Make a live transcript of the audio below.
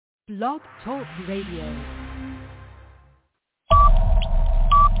Blog Talk Radio.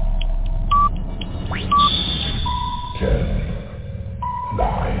 Ten,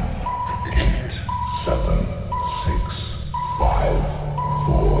 9, 8, 7, 6, 5,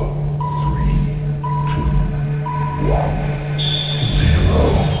 4, 3, 2, 1, 0.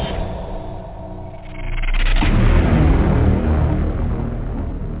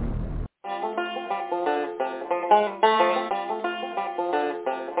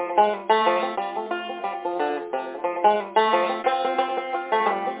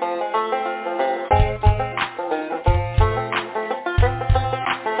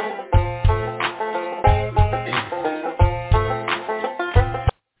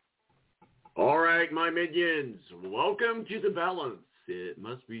 Welcome to The Balance. It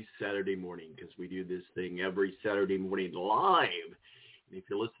must be Saturday morning because we do this thing every Saturday morning live. And if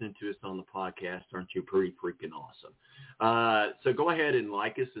you're listening to us on the podcast, aren't you pretty freaking awesome? So go ahead and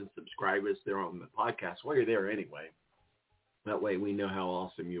like us and subscribe us there on the podcast while you're there anyway. That way we know how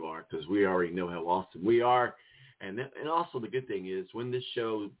awesome you are because we already know how awesome we are. And also the good thing is when this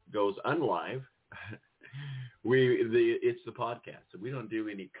show goes unlive, it's the podcast, so we don't do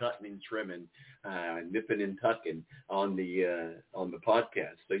any cutting and trimming, nipping and tucking on the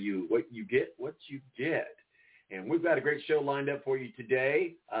podcast. So what you get, and we've got a great show lined up for you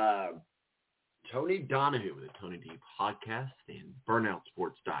today. Tony Donahue with the TonyDPodcast and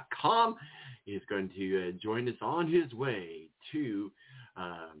BurnoutSports.com is going to join us on his way to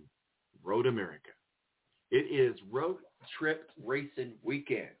Road America. It is Road Trip Racing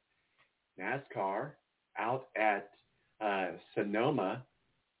Weekend. NASCAR out at Sonoma,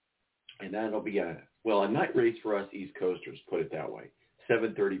 and that'll be a night race for us East Coasters, put it that way.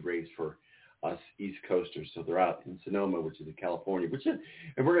 7:30 race for us East Coasters. So they're out in Sonoma, which is in California,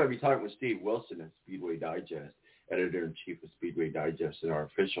 and we're going to be talking with Steve Wilson of Speedway Digest, editor-in-chief of Speedway Digest and our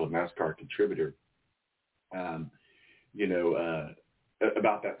official NASCAR contributor, about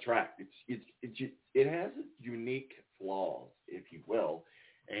that track. It has unique flaws, if you will,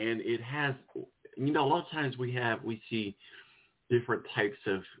 and it has, a lot of times we see different types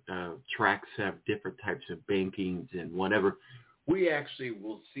of tracks have different types of bankings and whatever. We actually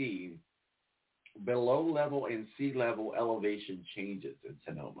will see below level and sea level elevation changes in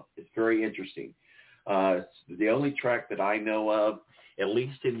Sonoma. It's very interesting. It's the only track that I know of, at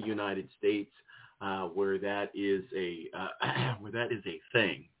least in the United States, where that is a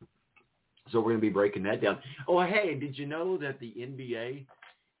thing. So we're going to be breaking that down. Oh, hey, did you know that the NBA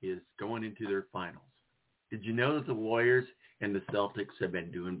is going into their finals? Did you know that the Warriors and the Celtics have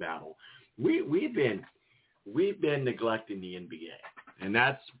been doing battle? We've been neglecting the NBA, and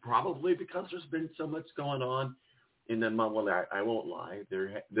that's probably because there's been so much going on in the month. Well, I won't lie,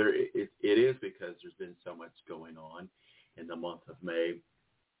 it is because there's been so much going on in the month of May.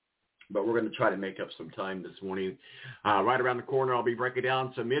 But we're going to try to make up some time this morning. Right around the corner, I'll be breaking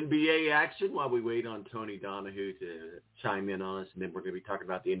down some NBA action while we wait on Tony Donahue to chime in on us. And then we're going to be talking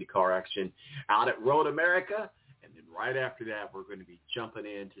about the IndyCar action out at Road America. And then right after that, we're going to be jumping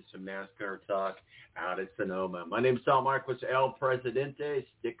into some NASCAR talk out at Sonoma. My name is Sal Marquez, El Presidente.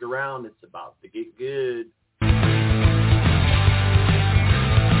 Stick around. It's about to get good.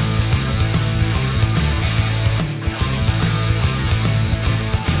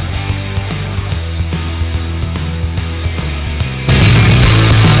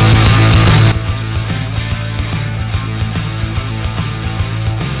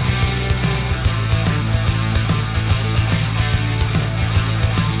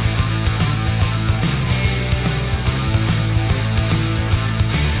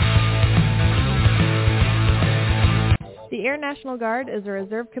 The Air National Guard is a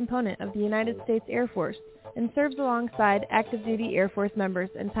reserve component of the United States Air Force and serves alongside active-duty Air Force members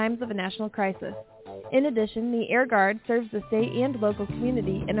in times of a national crisis. In addition, the Air Guard serves the state and local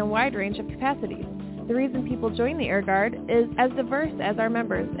community in a wide range of capacities. The reason people join the Air Guard is as diverse as our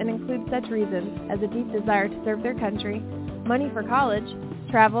members and includes such reasons as a deep desire to serve their country, money for college,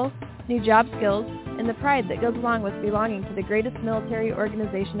 travel, new job skills, and the pride that goes along with belonging to the greatest military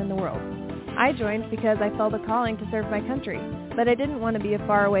organization in the world. I joined because I felt a calling to serve my country, but I didn't want to be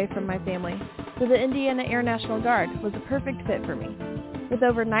far away from my family, so the Indiana Air National Guard was a perfect fit for me. With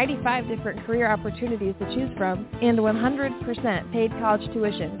over 95 different career opportunities to choose from and 100% paid college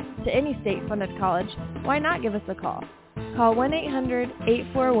tuition to any state-funded college, why not give us a call? Call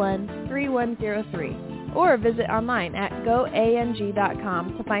 1-800-841-3103 or visit online at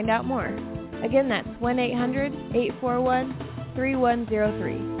goang.com to find out more. Again, that's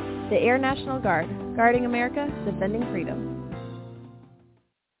 1-800-841-3103. The Air National Guard, guarding America, defending freedom.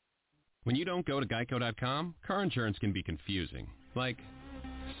 When you don't go to Geico.com, car insurance can be confusing. Like,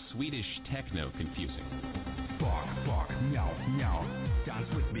 Swedish techno confusing. Bark, bark, meow, meow. Dance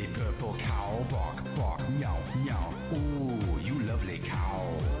with me, purple cow. Bark, bark, meow, meow. Ooh, you lovely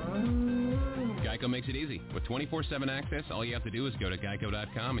cow. Geico makes it easy. With 24/7 access, all you have to do is go to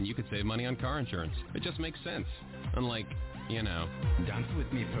geico.com and you could save money on car insurance. It just makes sense. Unlike, Dance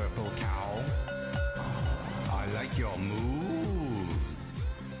with me, purple cow. I like your moves.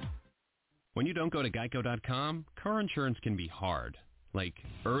 When you don't go to geico.com, car insurance can be hard. Like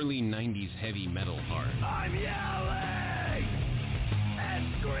early 90s heavy metal hard. I'm yelling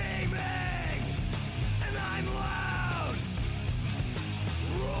and screaming and I'm loud.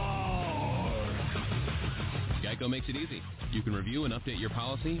 Roar. Geico makes it easy. You can review and update your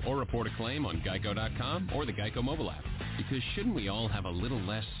policy or report a claim on geico.com or the Geico mobile app. Because shouldn't we all have a little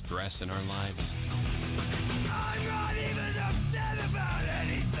less stress in our lives? I'm not even upset about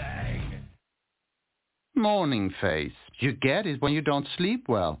anything. Morning face. You get it when you don't sleep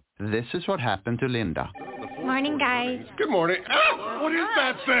well. This is what happened to Linda. Morning, guys. Good morning. Ah, what is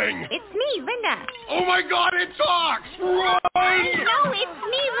that thing? It's me, Linda. Oh my God, it talks! Run! No, it's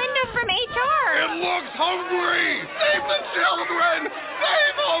me, Linda from HR. It looks hungry! Save the children!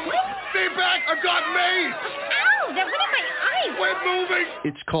 Save them! Stay back, I've got mace! Ow, that went in my eye. Quit moving!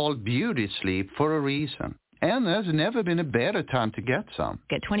 It's called beauty sleep for a reason. And there's never been a better time to get some.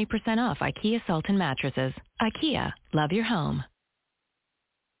 Get 20% off IKEA Sultan mattresses. IKEA, love your home.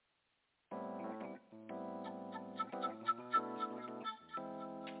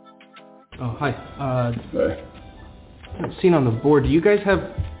 Oh, hi. Hey. Seen on the board, do you guys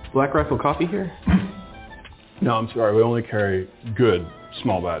have Black Rifle coffee here? No, I'm sorry. We only carry good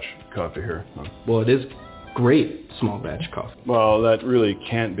small batch coffee here. Well, it is great small batch coffee. Well, that really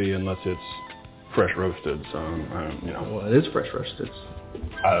can't be unless it's fresh roasted. So, Well, it is fresh roasted.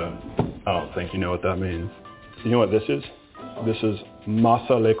 I don't think you know what that means. You know what this is? This is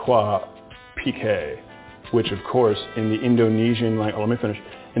masa lequa pique, which, of course, in the Indonesian language. Let me finish.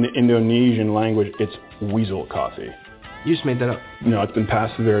 In the Indonesian language, it's weasel coffee. You just made that up. No, it's been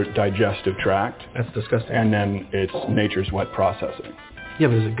passed through their digestive tract. That's disgusting. And then it's nature's wet processing. Yeah,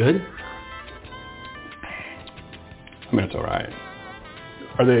 but is it good? I mean, it's all right.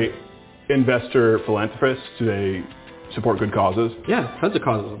 Are they investor philanthropists? Do they support good causes? Yeah, tons of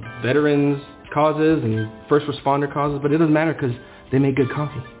causes. Veterans causes and first responder causes, but it doesn't matter because they make good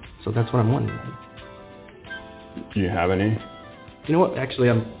coffee. So that's what I'm wanting. Do you have any? You know what? Actually,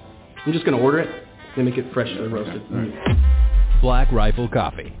 I'm just going to order it. They make it freshly roasted. Right. Black Rifle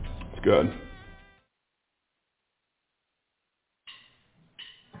Coffee. It's good.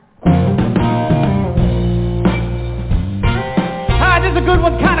 Hi, this is a good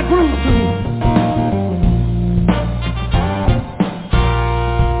one, kind of groove too.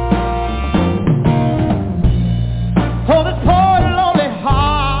 Oh, this poor lonely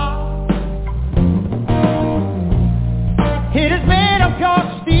heart, it is made of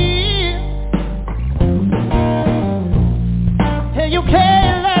God's steel, and you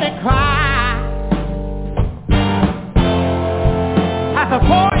can't let it cry at the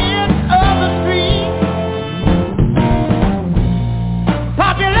far end of the street,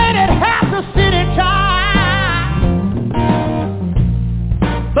 populated half the city time,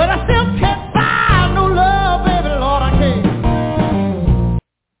 but I still can't find no love, baby, Lord, I can't.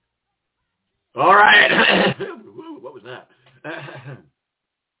 All right. What was that?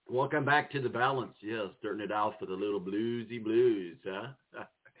 Welcome back to The Balance. Yes, starting it out for the little bluesy blues, huh?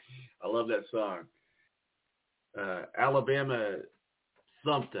 I love that song. Alabama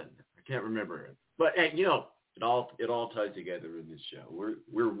something. I can't remember it. But hey, it all ties together in this show.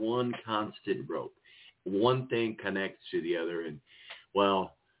 We're one constant rope. One thing connects to the other, and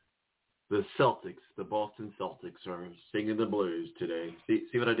well, the Celtics, the Boston Celtics, are singing the blues today.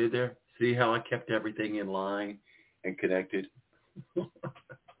 See what I did there? See how I kept everything in line and connected? Hope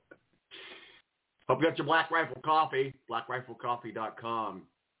you got your Black Rifle Coffee, blackriflecoffee.com.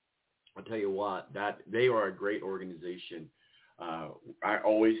 I'll tell you what, that they are a great organization. I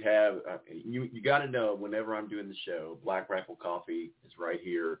always have, you got to know whenever I'm doing the show, Black Rifle Coffee is right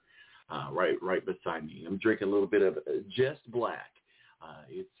here, right beside me. I'm drinking a little bit of Just Black.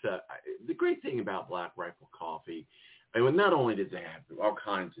 It's the great thing about Black Rifle Coffee. I mean, not only does it have all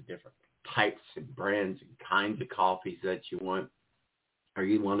kinds of different types and brands and kinds of coffees that you want. Are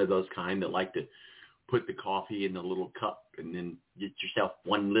you one of those kind that like to put the coffee in a little cup and then get yourself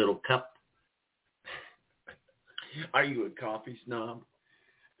one little cup? Are you a coffee snob?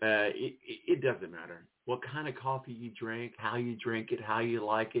 It doesn't matter what kind of coffee you drink, how you drink it, how you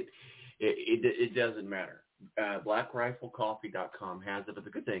like it. It doesn't matter. BlackRifleCoffee.com has it. But the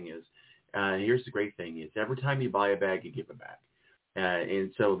good thing is, here's the great thing is, every time you buy a bag, you give it back.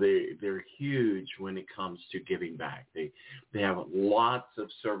 And so they're huge when it comes to giving back. They have lots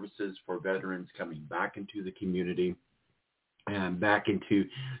of services for veterans coming back into the community and back into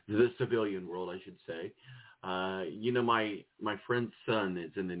the civilian world, I should say. My friend's son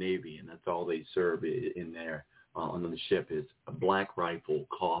is in the Navy, and that's all they serve in there on the ship is a Black Rifle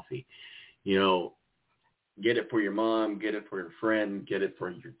coffee. Get it for your mom, get it for your friend, get it for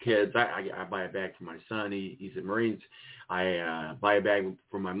your kids. I buy a bag for my son. He's in Marines. I buy a bag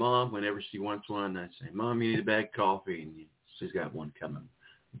for my mom whenever she wants one. I say, Mom, you need a bag of coffee, and she's got one coming.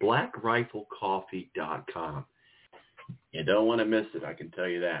 BlackRifleCoffee.com. You don't want to miss it, I can tell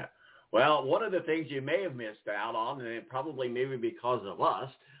you that. Well, one of the things you may have missed out on, and probably maybe because of us,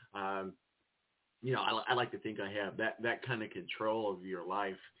 I like to think I have that kind of control of your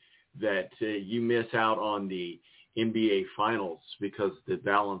life that you miss out on the NBA Finals because the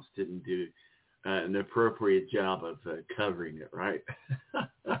Balance didn't do an appropriate job of covering it, right?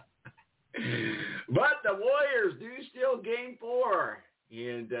 But the Warriors do still Game 4.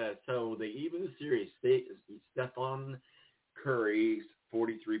 And so they even the series. Stephen Curry's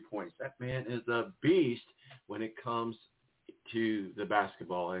 43 points. That man is a beast when it comes to the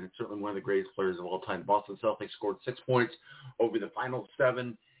basketball, and it's certainly one of the greatest players of all time. Boston Celtics scored 6 points over the final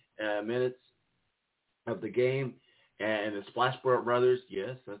 7 minutes of the game. And the Splash Brothers,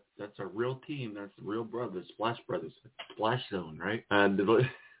 yes, that's a real team. That's the real brothers, Splash Brothers. Splash Zone, right? I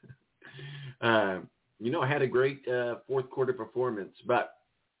had a great fourth quarter performance, but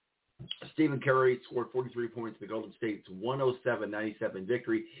Stephen Curry scored 43 points in the Golden State's 107-97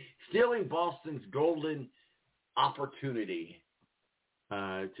 victory, stealing Boston's golden opportunity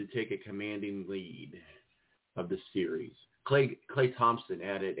to take a commanding lead of the series. Klay Thompson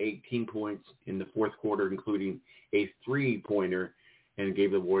added 18 points in the fourth quarter, including a three-pointer, and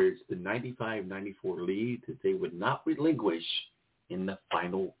gave the Warriors the 95-94 lead that they would not relinquish in the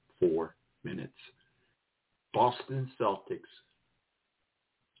final 4 minutes. Boston Celtics.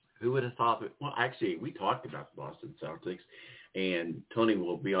 Who would have thought that? Well, actually, we talked about the Boston Celtics, and Tony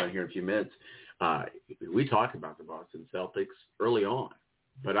will be on here in a few minutes. We talked about the Boston Celtics early on,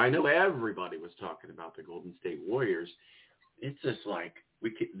 but I know everybody was talking about the Golden State Warriors. It's just like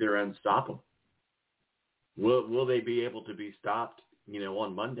they're unstoppable. Will they be able to be stopped?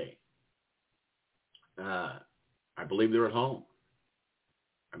 On Monday. I believe they're at home.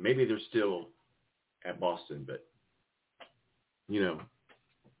 Or maybe they're still at Boston, but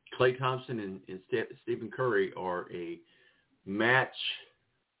Klay Thompson and Stephen Curry are a match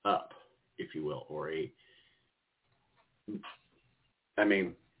up, if you will,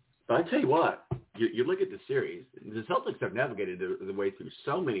 but I tell you what, you look at the series, the Celtics have navigated the way through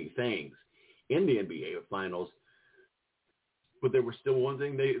so many things in the NBA Finals, but there was still one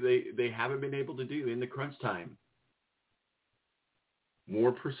thing they haven't been able to do in the crunch time.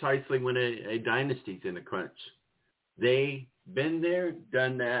 More precisely when a dynasty's in a crunch. They've been there,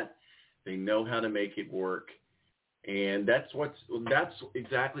 done that. They know how to make it work. And that's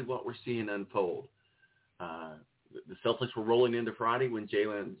exactly what we're seeing unfold. The Celtics were rolling into Friday when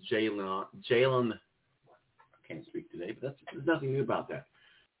Jalen, I can't speak today, but there's nothing new about that.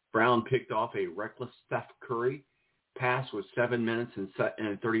 Brown picked off a reckless Steph Curry pass with 7 minutes and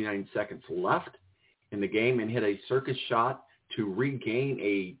 39 seconds left in the game and hit a circus shot to regain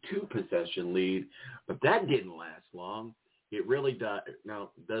a 2-possession lead, but that didn't last long. It really does.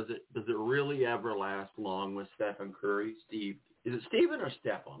 Now, does it really ever last long with Stephen Curry? Steve, is it Stephen or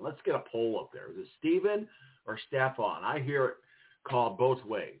Stephon? Let's get a poll up there. Is it Stephen or Stephon? I hear it called both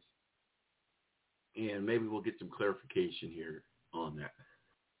ways, and maybe we'll get some clarification here on that.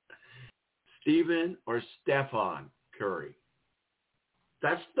 Stephen or Stephen Curry?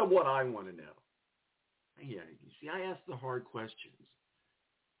 That's what I want to know. Yeah, you see, I ask the hard questions.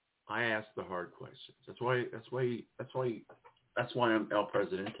 That's why I'm El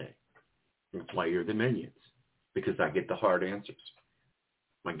Presidente. That's why you're the minions, because I get the hard answers.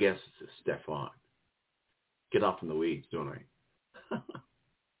 My guess is Stephon. Get off in the weeds, don't I?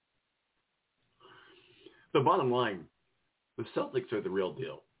 The bottom line, the Celtics are the real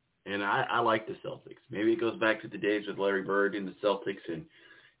deal, and I like the Celtics. Maybe it goes back to the days with Larry Bird and the Celtics, and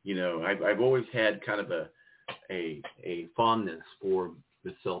I've always had kind of a fondness for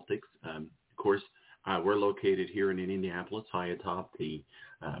the Celtics. Of course, we're located here in Indianapolis, high atop the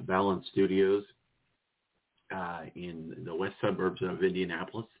Balance Studios in the west suburbs of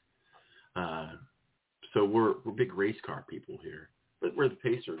Indianapolis. So we're big race car people here, but we're the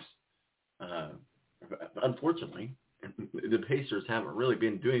Pacers. Unfortunately, the Pacers haven't really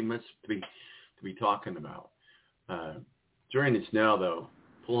been doing much to be talking about. Joining us now, though,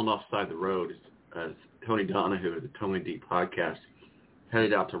 pulling off side the road is Tony Donahue of the TonyDPodcast.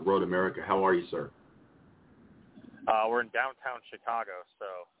 headed out to Road America. How are you, sir? We're in downtown Chicago, so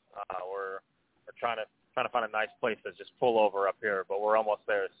we're trying to find a nice place to just pull over up here, but we're almost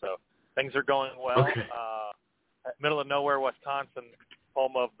there. So things are going well. Okay. Middle of nowhere, Wisconsin,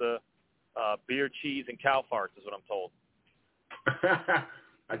 home of the beer, cheese, and cow farts is what I'm told.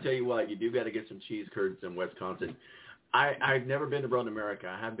 I tell you what, you do got to get some cheese curds in Wisconsin. I've never been to Road America.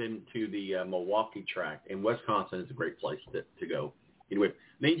 I have been to the Milwaukee track, and Wisconsin is a great place to go. Anyway,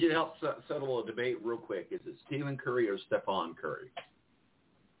 I need you to help settle a debate real quick. Is it Stephen Curry or Stephon Curry?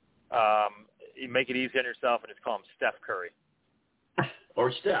 You make it easy on yourself and just call him Steph Curry.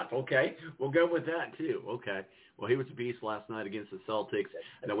 Or Steph, okay. We'll go with that, too. Okay. Well, he was a beast last night against the Celtics.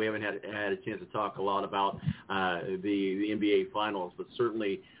 I know we haven't had a chance to talk a lot about the NBA Finals, but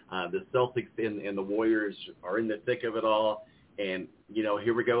certainly the Celtics and the Warriors are in the thick of it all. And, you know,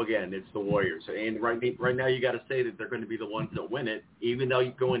 here we go again. It's the Warriors. And right now you got to say that they're going to be the ones that win it, even though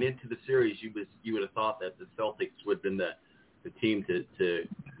going into the series you would have thought that the Celtics would have been the team to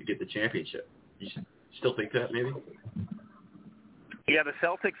get the championship. You still think that maybe? Yeah, the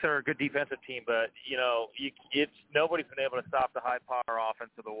Celtics are a good defensive team, but, you know, nobody's been able to stop the high-power offense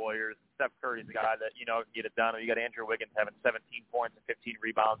of the Warriors. Steph Curry's the guy that, you know, can get it done. You got Andrew Wiggins having 17 points and 15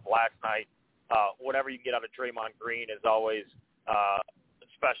 rebounds last night. Whatever you can get out of Draymond Green is always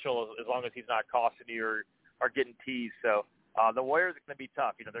special as long as he's not costing you or getting teased. So the Warriors are going to be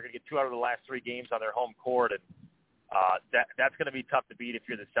tough. You know, they're going to get 2 out of the last 3 games on their home court, and that's going to be tough to beat if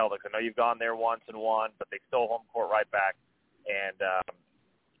you're the Celtics. I know you've gone there once and won, but they stole home court right back. And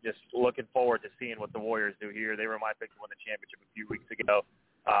just looking forward to seeing what the Warriors do here. They were my pick to win the championship a few weeks ago.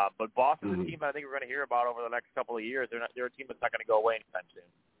 But Boston's a team I think we're going to hear about over the next couple of years. They're a team that's not going to go away anytime soon.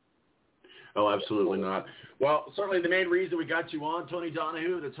 Oh, absolutely not. Well, certainly the main reason we got you on, Tony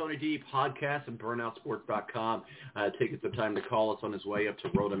Donahue, the TonyDPodcast and BurnoutSports.com, taking some time to call us on his way up to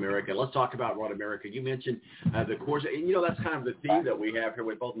Road America. Let's talk about Road America. You mentioned the course, and you know that's kind of the theme that we have here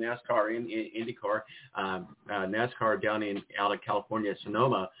with both NASCAR and IndyCar. NASCAR down out of California,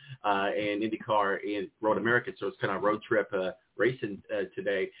 Sonoma, and IndyCar in Road America. So it's kind of a road trip racing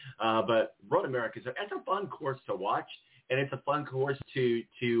today. But Road America, it's a fun course to watch. And it's a fun course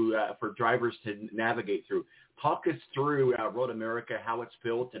for drivers to navigate through. Talk us through Road America, how it's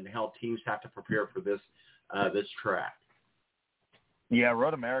built, and how teams have to prepare for this track. Yeah,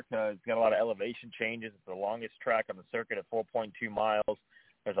 Road America has got a lot of elevation changes. It's the longest track on the circuit at 4.2 miles.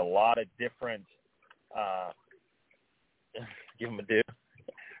 There's a lot of different give him a Dew.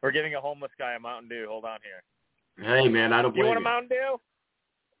 We're giving a homeless guy a Mountain Dew. Hold on here. Hey, man, I don't blame you. You want a Mountain Dew?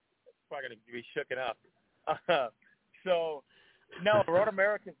 It's probably going to be shooken up. So, no, Road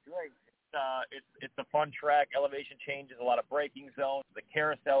America is great. It's a fun track. Elevation changes, a lot of braking zones. The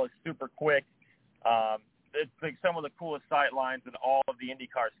carousel is super quick. It's like some of the coolest sight lines in all of the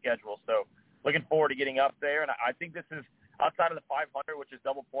IndyCar schedule. So, looking forward to getting up there. And I think this is, outside of the 500, which is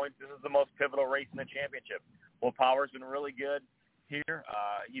double points, this is the most pivotal race in the championship. Will Power's been really good here.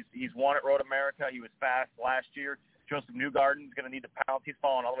 He's won at Road America. He was fast last year. Joseph Newgarden's going to need the pounds. He's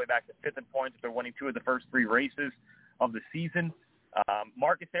fallen all the way back to 5th in points after winning 2 of the first 3 races of the season.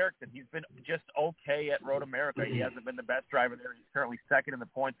 Marcus Ericsson, he's been just okay at Road America. He hasn't been the best driver there. He's currently 2nd in the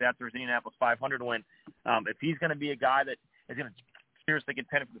points after his Indianapolis 500 win. If he's going to be a guy that is going to seriously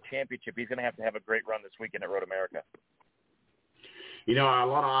contend for the championship, he's going to have a great run this weekend at Road America. You know, a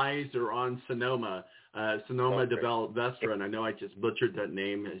lot of eyes are on Sonoma. Sonoma Deville-Vestra, and I know I just butchered that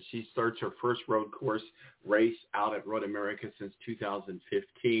name. She starts her first road course race out at Road America since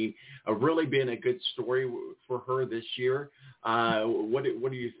 2015. Really been a good story for her this year. What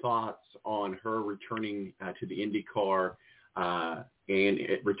are your thoughts on her returning to the IndyCar and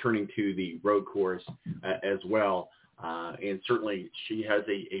returning to the road course as well? And certainly she has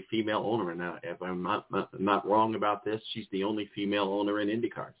a female owner. Now, if I'm not wrong about this, she's the only female owner in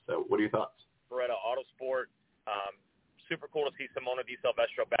IndyCar. So what are your thoughts? Beretta Autosport. Super cool to see Simona Di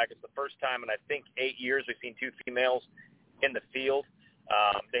Silvestro back. It's the first time in, I think, 8 years we've seen 2 females in the field.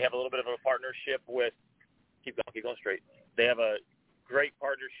 They have a little bit of a partnership with – keep going straight. They have a great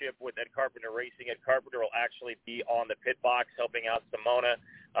partnership with Ed Carpenter Racing. Ed Carpenter will actually be on the pit box helping out Simona,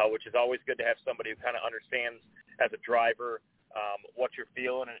 which is always good to have somebody who kind of understands as a driver what you're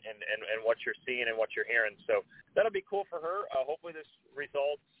feeling and what you're seeing and what you're hearing. So that'll be cool for her. Hopefully this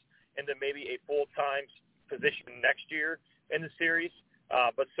results into maybe a full-time position next year in the series.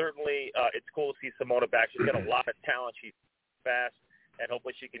 But certainly it's cool to see Simona back. She's got a lot of talent. She's fast, and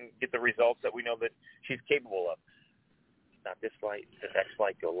hopefully she can get the results that we know that she's capable of. Not this light, the next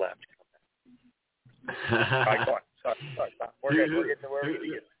light, go left. All right, go on. Sorry. We're getting to where we need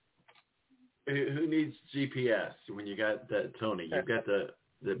to get. Who needs GPS when you got Tony? You've got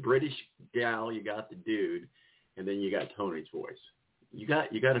the British gal, you got the dude, and then you got Tony's voice. You got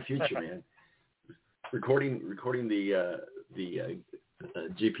a future, man. Recording the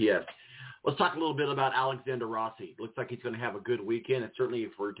GPS. Let's talk a little bit about Alexander Rossi. Looks like he's going to have a good weekend. And certainly,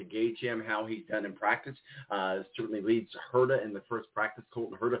 if we're to gauge him, how he's done in practice, certainly leads Herta in the first practice.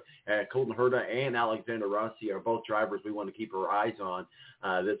 Colton Herta and Alexander Rossi are both drivers we want to keep our eyes on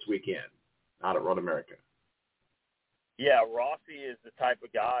this weekend out at Road America. Yeah, Rossi is the type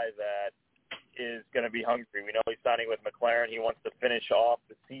of guy that is going to be hungry. We know he's signing with McLaren. He wants to finish off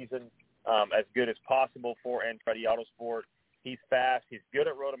the season as good as possible for Andretti Autosport. He's fast. He's good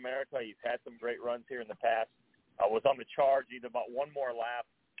at Road America. He's had some great runs here in the past. Was on the charge, either about one more lap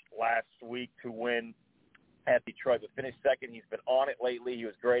last week to win at Detroit, but finished second. He's been on it lately. He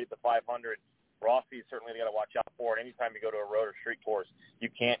was great at the 500. Rossi is certainly got to watch out for it. Anytime you go to a road or street course, you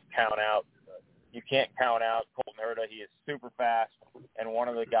can't count out Colton Herta. He is super fast and one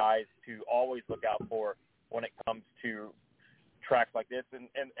of the guys to always look out for when it comes to tracks like this. And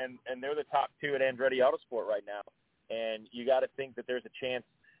they're the top two at Andretti Autosport right now. And you got to think that there's a chance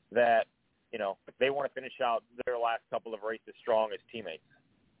that, if they want to finish out their last couple of races strong as teammates.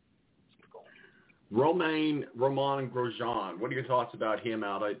 Romain Grosjean, what are your thoughts about him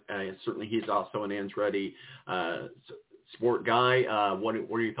out? Certainly he's also an Andretti sport guy. What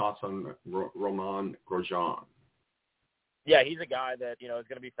are your thoughts on Romain Grosjean? Yeah, he's a guy that, is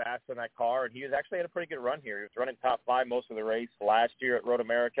going to be fast in that car, and he was actually had a pretty good run here. He was running top 5 most of the race last year at Road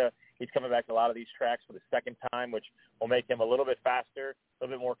America. He's coming back to a lot of these tracks for the second time, which will make him a little bit faster, a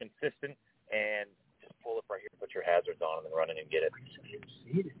little bit more consistent, and just pull up right here, put your hazards on, and then run in and get it.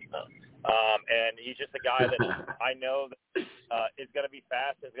 And he's just a guy that I know that, is going to be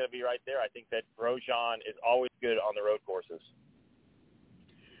fast, is going to be right there. I think that Grosjean is always good on the road courses.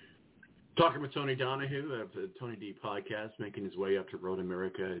 Talking with Tony Donahue of the TonyDPodcast, making his way up to Road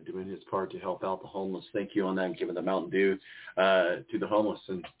America, doing his part to help out the homeless. Thank you on that, giving the Mountain Dew to the homeless,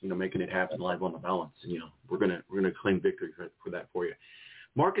 and making it happen live on the balance. And we're gonna claim victory for that for you.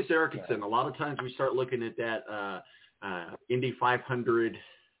 Marcus Ericsson. A lot of times we start looking at that Indy 500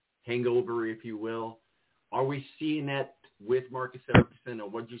 hangover, if you will. Are we seeing that with Marcus Ericsson, or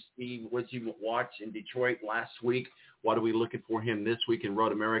what did you see? What did you watch in Detroit last week? What are we looking for him this week in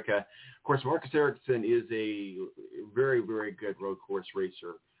Road America? Of course, Marcus Ericsson is a very, very good road course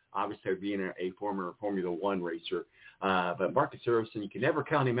racer, obviously being a former Formula One racer. But Marcus Ericsson, you can never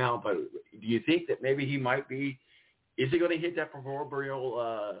count him out. But do you think that maybe he might be – is he going to hit that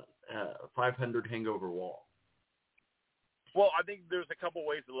proverbial 500 hangover wall? Well, I think there's a couple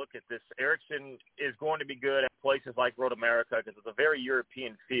ways to look at this. Ericsson is going to be good at places like Road America because it's a very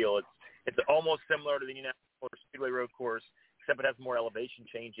European feel. It's almost similar to the United Speedway road course, except it has more elevation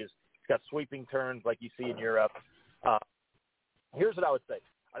changes. It's got sweeping turns like you see in Europe. Here's what I would say.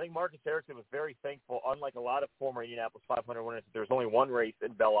 I think Marcus Ericsson was very thankful, unlike a lot of former Indianapolis 500 winners, there was only one race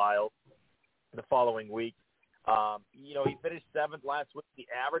in Belle Isle the following week. He finished 7th last week. The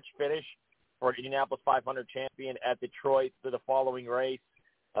average finish for an Indianapolis 500 champion at Detroit for the following race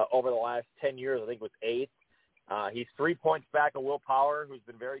over the last 10 years, I think was 8th. He's 3 points back of Will Power, who's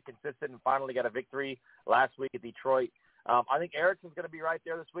been very consistent and finally got a victory last week at Detroit. I think Ericsson's going to be right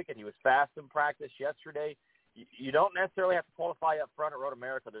there this weekend. He was fast in practice yesterday. You don't necessarily have to qualify up front at Road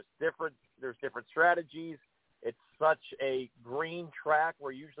America. There's different strategies. It's such a green track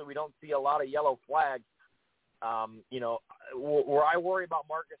where usually we don't see a lot of yellow flags. Where I worry about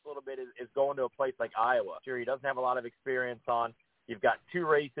Marcus a little bit is going to a place like Iowa. Sure, he doesn't have a lot of experience on. You've got 2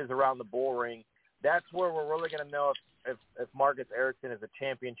 races around the bull ring. That's where we're really going to know if Marcus Ericsson is a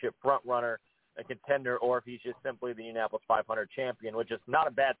championship front runner, a contender, or if he's just simply the Indianapolis 500 champion, which is not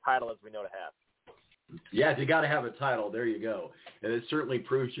a bad title as we know to have. Yeah, if you got to have a title, there you go. And it certainly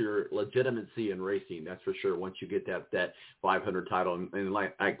proves your legitimacy in racing, that's for sure, once you get that 500 title. And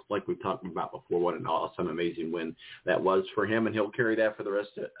like we talked about before, what an awesome, amazing win that was for him, and he'll carry that for the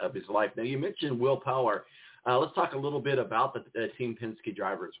rest of his life. Now, you mentioned Will Power. Let's talk a little bit about the Team Penske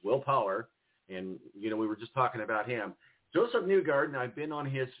drivers. Will Power, and, we were just talking about him. Joseph Newgarden, I've been on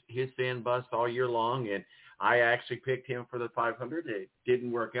his fan bus all year long, and I actually picked him for the 500. It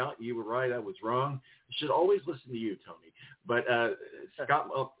didn't work out. You were right. I was wrong. You should always listen to you, Tony. But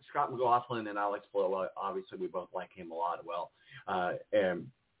Scott McLaughlin and Alex Blow, obviously we both like him a lot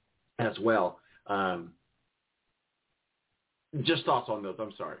as well. Just thoughts on those.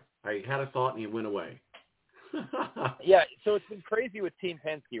 I'm sorry. I had a thought and it went away. Yeah, so it's been crazy with Team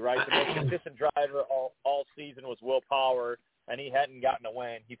Penske, right? The most consistent driver all season was Will Power, and he hadn't gotten a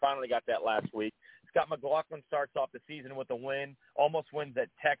win. He finally got that last week. Scott McLaughlin starts off the season with a win, almost wins at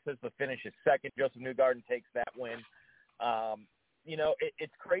Texas, but finishes second. Joseph Newgarden takes that win.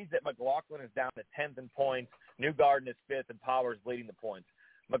 It's crazy that McLaughlin is down to 10th in points. Newgarden is 5th, and Power is leading the points.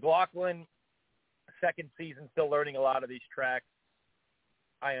 McLaughlin, second season, still learning a lot of these tracks.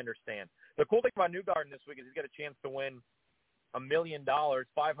 I understand. The cool thing about Newgarden this week is he's got a chance to win $1 million,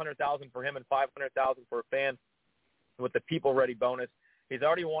 $500,000 for him and $500,000 for a fan with the People Ready bonus. He's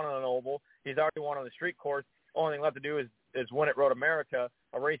already won on an oval. He's already won on the street course. Only thing left to do is win at Road America,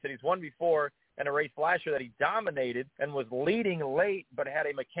 a race that he's won before, and a race last year that he dominated and was leading late but had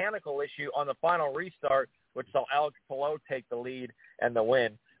a mechanical issue on the final restart, which saw Alex Palou take the lead and the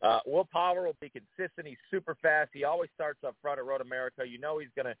win. Will Power will be consistent. He's super fast. He always starts up front at Road America. He's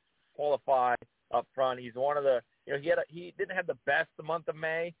going to qualify up front. He's one of the he didn't have the best the month of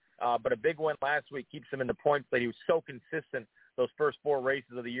May, but a big win last week keeps him in the points that he was so consistent those first 4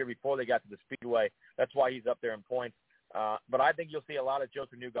 races of the year before they got to the Speedway. That's why he's up there in points. But I think you'll see a lot of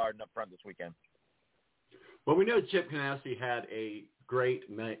Joseph Newgarden up front this weekend. Well, we know Chip Ganassi had a great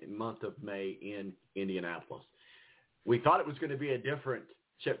month of May in Indianapolis. We thought it was going to be a different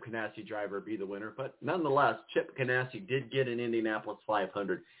Chip Ganassi driver be the winner, but nonetheless, Chip Ganassi did get an Indianapolis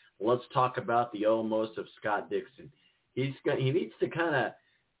 500. Let's talk about the almost of Scott Dixon. He needs to kind of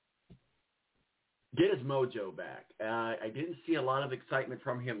get his mojo back. I didn't see a lot of excitement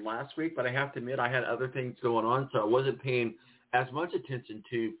from him last week, but I have to admit I had other things going on, so I wasn't paying as much attention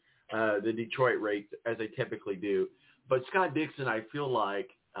to the Detroit race as I typically do. But Scott Dixon, I feel like,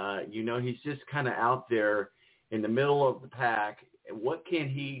 he's just kind of out there in the middle of the pack. What can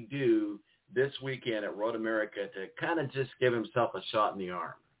he do this weekend at Road America to kind of just give himself a shot in the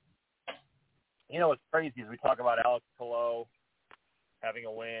arm? What's crazy is we talk about Alex Palou having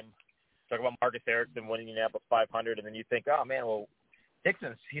a win, talk about Marcus Ericsson winning the Indianapolis 500, and then you think, oh, man, well,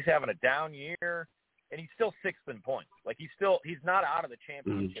 he's having a down year, and he's still 6th in points. Like, he's not out of the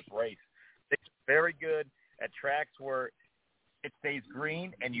championship race. It's very good at tracks where it stays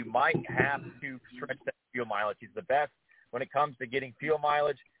green, and you might have to stretch that fuel mileage. He's the best when it comes to getting fuel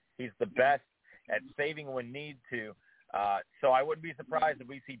mileage. He's the best at saving when need to. So I wouldn't be surprised if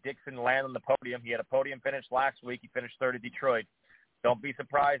we see Dixon land on the podium. He had a podium finish last week. He finished 3rd at Detroit. Don't be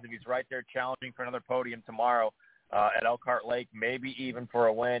surprised if he's right there challenging for another podium tomorrow at Elkhart Lake, maybe even for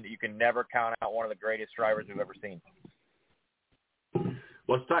a win. You can never count out one of the greatest drivers we've ever seen.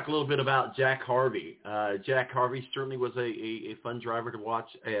 Let's talk a little bit about Jack Harvey. Jack Harvey certainly was a fun driver to watch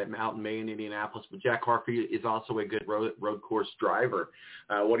out in May in Indianapolis, but Jack Harvey is also a good road course driver.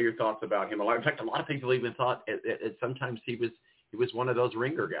 What are your thoughts about him? In fact, a lot of people even thought sometimes he was one of those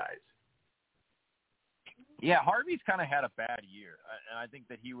ringer guys. Yeah, Harvey's kind of had a bad year, and I think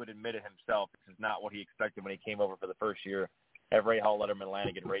that he would admit it himself. This is not what he expected when he came over for the first year at Ray Hall Letterman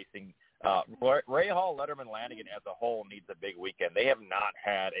Lanigan Racing. Ray Hall Letterman Lanigan as a whole needs a big weekend. They have not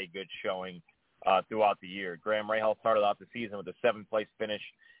had a good showing throughout the year. Graham Rahal started off the season with a 7th-place finish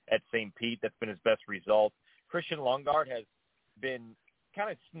at St. Pete. That's been his best result. Christian Lundgaard has been kind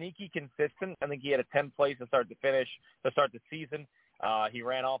of sneaky consistent. I think he had a 10th place to start the season. He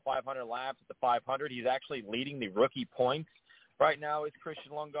ran all 500 laps at the 500. He's actually leading the rookie points right now is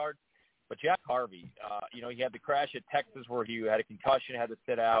Christian Lundgaard. But Jack Harvey, he had the crash at Texas where he had a concussion, had to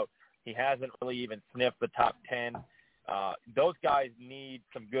sit out. He hasn't really even sniffed the top 10. Those guys need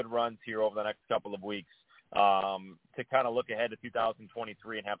some good runs here over the next couple of weeks to kind of look ahead to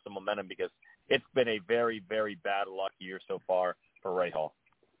 2023 and have some momentum because it's been a very, very bad luck year so far for Ray Hall.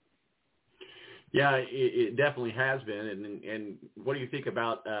 Yeah, it definitely has been. And what do you think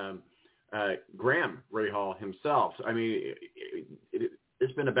about Graham Rahal himself? I mean,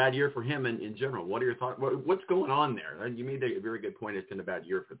 it's been a bad year for him in general. What are your thoughts? What's going on there? You made a very good point. It's been a bad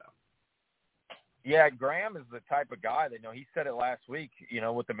year for them. Yeah, Graham is the type of guy that, he said it last week,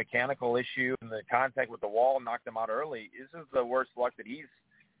 with the mechanical issue and the contact with the wall knocked him out early. This is the worst luck that he's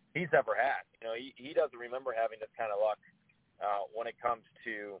ever had. He doesn't remember having this kind of luck when it comes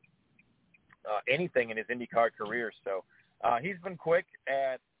to anything in his IndyCar career. So he's been quick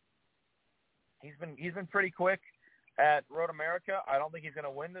he's been pretty quick at Road America. I don't think he's going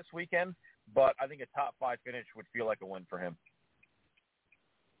to win this weekend, but I think a top 5 finish would feel like a win for him.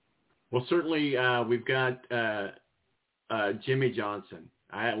 Well, certainly we've got Jimmy Johnson.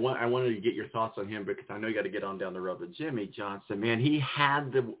 I wanted to get your thoughts on him because I know you got to get on down the road. But Jimmy Johnson, man, he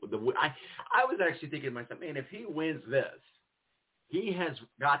had I was actually thinking to myself, man, if he wins this, he has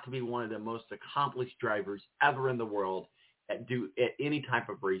got to be one of the most accomplished drivers ever in the world at any type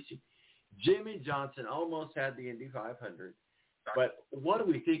of racing. Jimmy Johnson almost had the Indy 500. But what do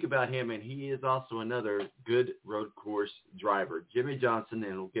we think about him? And he is also another good road course driver. Jimmie Johnson,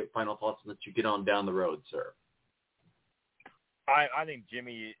 and we'll get final thoughts and let you get on down the road, sir. I think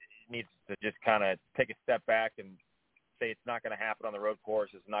Jimmie needs to just kind of take a step back and say it's not going to happen on the road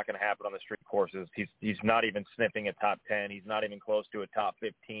courses. It's not going to happen on the street courses. He's not even sniffing a top 10. He's not even close to a top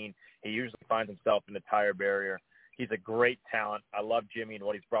 15. He usually finds himself in the tire barrier. He's a great talent. I love Jimmie and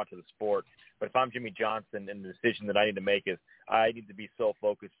what he's brought to the sport. But if I'm Jimmie Johnson, and the decision that I need to make is I need to be so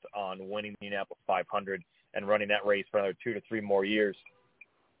focused on winning the Indianapolis 500 and running that race for another 2 to 3 more years.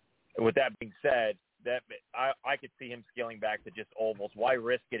 With that being said, that I could see him scaling back to just ovals. Why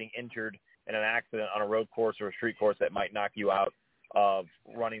risk getting injured in an accident on a road course or a street course that might knock you out of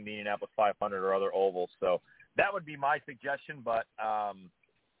running the Indianapolis 500 or other ovals? So that would be my suggestion. But,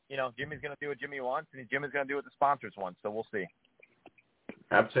 Jimmie's going to do what Jimmie wants, and Jimmie's going to do what the sponsors want. So we'll see.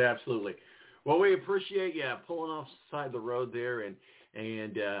 Absolutely. Well, we appreciate you pulling off the side of the road there, and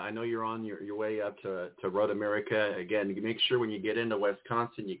I know you're on your way up to Road America. Again, make sure when you get into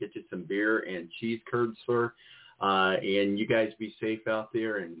Wisconsin, you get you some beer and cheese curds, sir. And you guys be safe out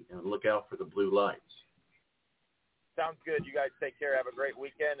there and look out for the blue lights. Sounds good. You guys take care. Have a great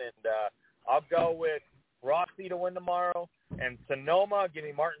weekend. And I'll go with Rossi to win tomorrow, and Sonoma, give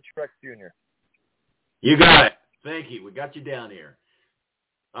me Martin Truex Jr. You got it. Thank you. We got you down here.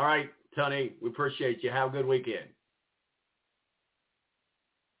 All right, Tony, we appreciate you. Have a good weekend.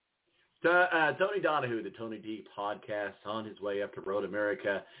 Tony Donahue, the Tony D podcast, on his way up to Road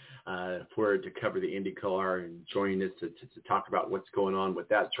America to cover the IndyCar and joining us to talk about what's going on with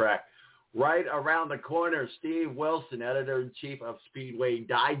that track. Right around the corner, Steve Wilson, editor-in-chief of Speedway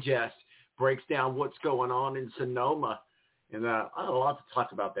Digest, breaks down what's going on in Sonoma. And I have a lot to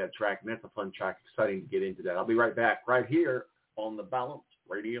talk about that track, and that's a fun track. Exciting to get into that. I'll be right back right here on the Balance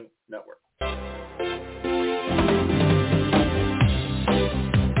Radio Network.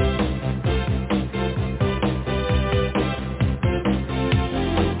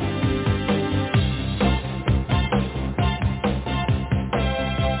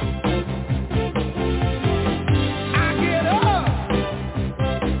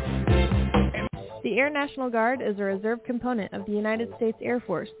 The Air National Guard is a reserve component of the United States Air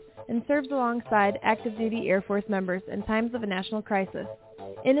Force and serves alongside active duty Air Force members in times of a national crisis.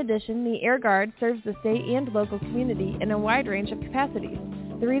 In addition, the Air Guard serves the state and local community in a wide range of capacities.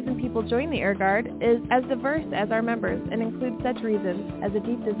 The reason people join the Air Guard is as diverse as our members and includes such reasons as a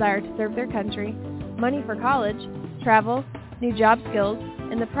deep desire to serve their country, money for college, travel, new job skills,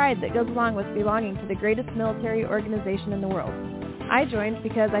 and the pride that goes along with belonging to the greatest military organization in the world. I joined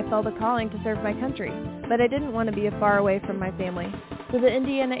because I felt a calling to serve my country, but I didn't want to be far away from my family, so the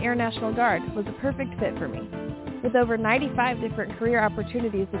Indiana Air National Guard was a perfect fit for me. With over 95 different career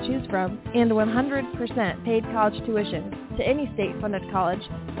opportunities to choose from and 100% paid college tuition to any state-funded college,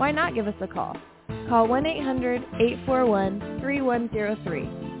 why not give us a call? Call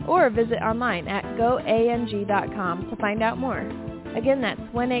 1-800-841-3103 or visit online at goang.com to find out more. Again, that's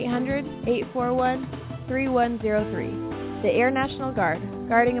 1-800-841-3103. The Air National Guard,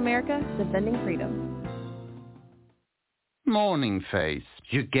 guarding America, defending freedom. Morning face.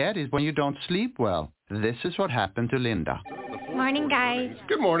 You get it when you don't sleep well. This is what happened to Linda. Morning, guys.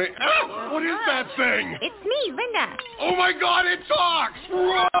 Good morning. Ah, what is that thing? It's me, Linda. Oh, my God, it talks! Run!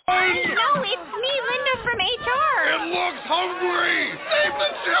 No, it's me, Linda from HR. It looks hungry! Save the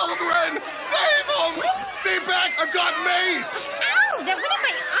children! Save them! Stay back! I've got mace! Ow, that went in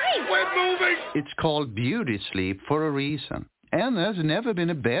my eye. Quit moving! It's called beauty sleep for a reason. And there's never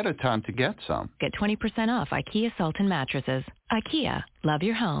been a better time to get some. Get 20% off IKEA Sultan mattresses. IKEA, love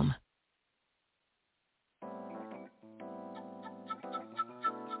your home.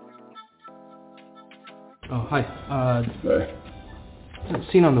 Oh, hi.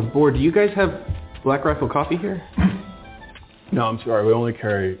 Seen on the board, do you guys have Black Rifle coffee here? No, I'm sorry. We only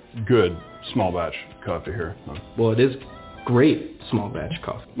carry good small batch coffee here. No. Well, it is great small batch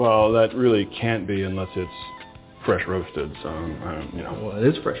coffee. Well, that really can't be unless it's fresh roasted. So, Well, it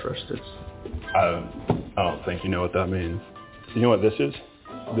is fresh roasted. I don't think you know what that means. You know what this is?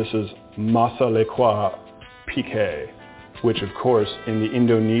 This is Masa Lekwa Pique, which, of course, in the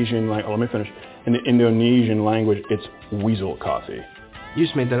Indonesian language, let me finish. In the Indonesian language, it's weasel coffee. You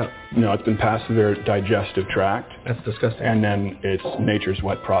just made that up. No, it's been passed through their digestive tract. That's disgusting. And then it's nature's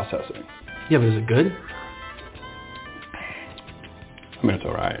wet processing. Yeah, but is it good? I mean, it's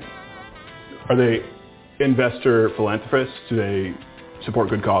all right. Are they investor philanthropists? Do they support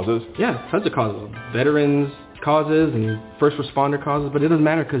good causes? Yeah, tons of causes. Veterans causes and first responder causes, but it doesn't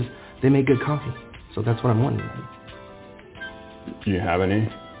matter because they make good coffee. So that's what I'm wondering. Do you have any?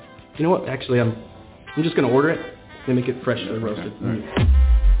 You know what? Actually, I'm just going to order it, They make it freshly roasted.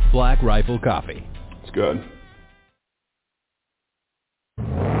 Black Rifle Coffee. It's good.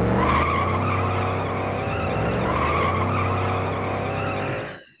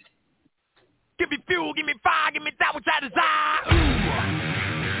 Give me fuel, give me fire, give me that which I desire.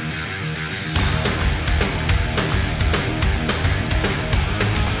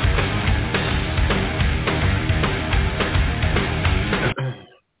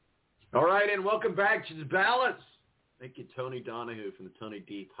 All right, and welcome back to The Balance. Thank you, Tony Donahue from the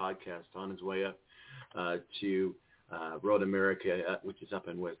TonyDPodcast, on his way up to Road America, which is up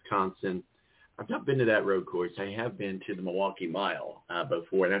in Wisconsin. I've not been to that road course. I have been to the Milwaukee Mile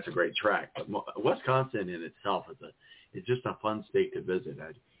before, and that's a great track. But Wisconsin in itself is just a fun state to visit.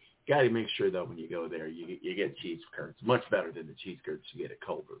 You got to make sure, though, when you go there, you get cheese curds. Much better than the cheese curds you get at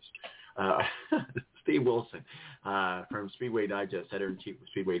Culver's. Steve Wilson from Speedway Digest, editor-in-chief of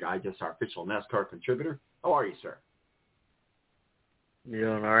Speedway Digest, our official NASCAR contributor. How are you, sir? You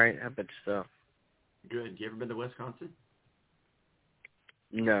doing all right? How about yourself? Good. You ever been to Wisconsin?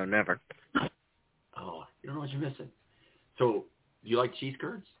 No, never. Oh, you don't know what you're missing. So, do you like cheese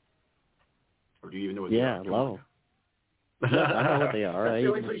curds? Or do you even know what they are? Yeah, I love them. Yeah, I know what they are. That's the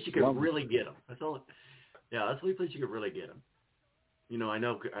only place you can really get them. That's all. Yeah, that's the only place you can really get them. You know, I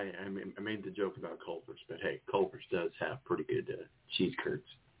know I made the joke about Culver's, but hey, Culver's does have pretty good cheese curds.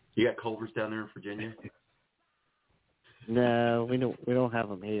 You got Culver's down there in Virginia? No, we don't have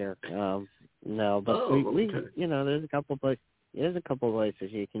them here. No, but we you know, there's a couple of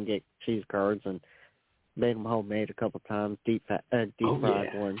places you can get cheese curds, and made them homemade a couple of times, deep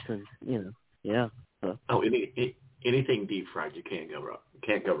fried ones, and yeah. So. Oh, anything deep fried you can't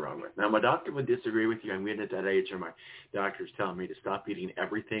go wrong with. Now, my doctor would disagree with you. I'm getting at that age where my doctor's telling me to stop eating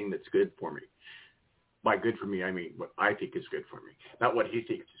everything that's good for me. By good for me, I mean what I think is good for me, not what he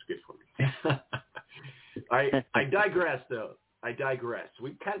thinks is good for me. I digress, though. I digress.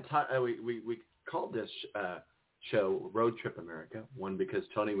 We kind of we called this show Road Trip America. One, because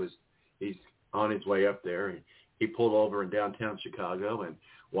Tony he's on his way up there, and he pulled over in downtown Chicago, and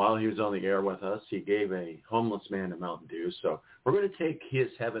while he was on the air with us, he gave a homeless man a Mountain Dew. So we're going to take his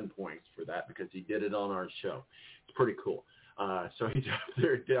 7 points for that because he did it on our show. It's pretty cool. So he's up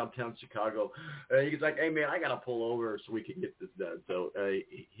there in downtown Chicago. He's like, hey, man, I got to pull over so we can get this done. So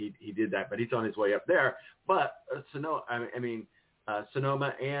he did that, but he's on his way up there. But Sonoma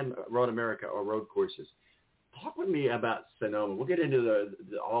and Road America are road courses. Talk with me about Sonoma. We'll get into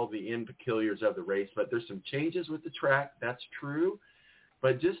all the peculiars of the race, but there's some changes with the track. That's true.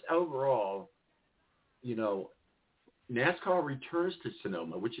 But just overall, you know, NASCAR returns to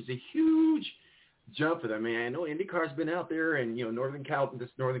Sonoma, which is a huge jump for them. I mean, I know IndyCar's been out there and, you know, Northern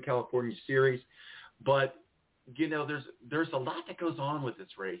California series, but, you know, there's a lot that goes on with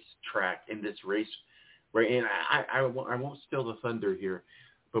this race track and this race. And I won't steal the thunder here,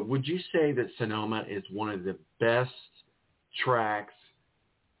 but would you say that Sonoma is one of the best tracks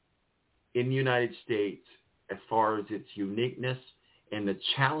in the United States as far as its uniqueness and the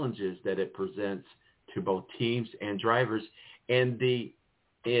challenges that it presents to both teams and drivers, and the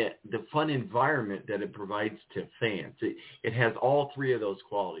fun environment that it provides to fans? It has all three of those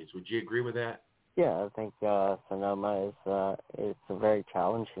qualities. Would you agree with that? Yeah, I think Sonoma is a very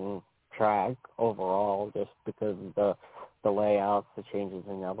challenging track overall, just because of the layouts, the changes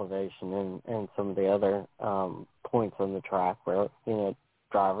in elevation, and some of the other points on the track where, you know,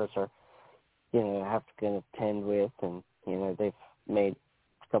 drivers are, you know, have to kind of contend with, and, you know, they've made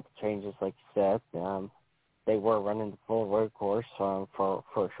a couple changes, like you said. They were running the full road course for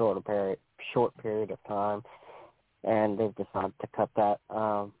a short period of time, and they've decided to cut that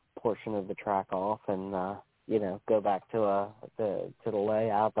portion of the track off and you know, go back to the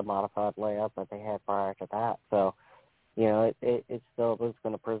layout, the modified layout that they had prior to that. So, you know, it still is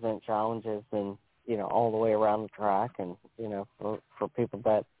going to present challenges, and, you know, all the way around the track. And, you know, for people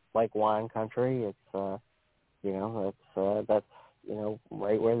that like wine country, it's you know, that's, you know,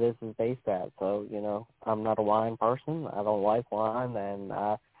 right where this is based at. So, you know, I'm not a wine person. I don't like wine, and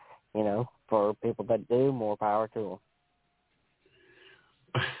you know, for people that do, more power to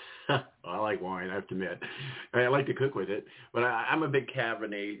them. I like wine, I have to admit. I like to cook with it, but I'm a big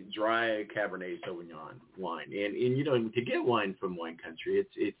dry Cabernet Sauvignon wine, and you know, to get wine from wine country,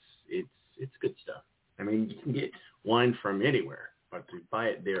 it's good stuff. I mean, you can get wine from anywhere, but to buy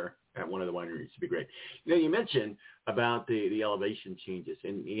it there at one of the wineries would be great. You know, you mentioned about the elevation changes,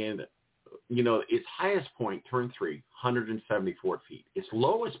 and you know, its highest point, turn 3, 174 feet. Its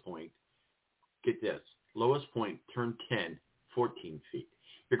lowest point, get this, lowest point, turn 10, 14 feet.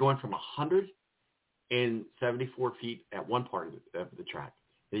 You're going from 174 feet at one part of the track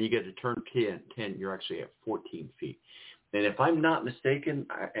Then you get to turn 10, you're actually at 14 feet. And if I'm not mistaken,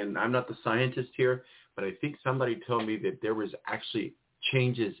 and I'm not the scientist here, but I think somebody told me that there was actually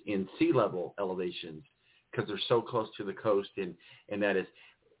changes in sea level elevations because they're so close to the coast, and that is,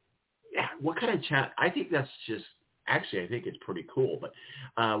 what kind of I think that's just, actually I think it's pretty cool. But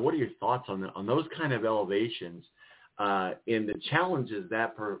what are your thoughts on those kind of elevations and the challenges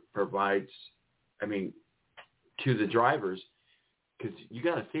that provides, I mean, to the drivers? Because you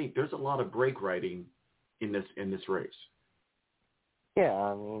got to think there's a lot of brake riding in this race. Yeah,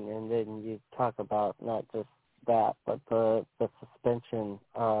 I mean, and then you talk about not just that, but the suspension,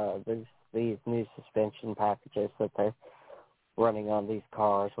 these new suspension packages that they're running on these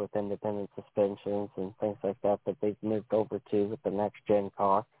cars with independent suspensions and things like that they've moved over to with the next gen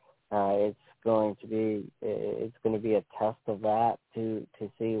car. It's going to be a test of that to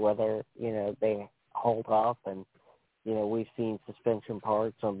see whether they hold up. And we've seen suspension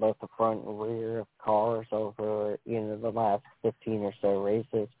parts on both the front and rear of cars over the last 15 or so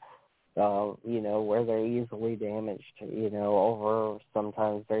races, where they're easily damaged, over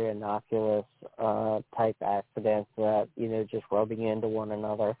sometimes very innocuous type accidents that, just rubbing into one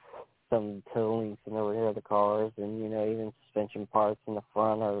another, some toe links in the rear of the cars, and, even suspension parts in the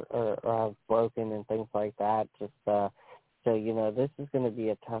front are broken and things like that. Just so, this is going to be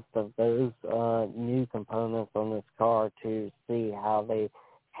a test of those new components on this car to see how they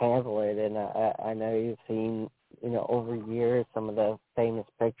handle it. And I know you've seen, over years, some of the famous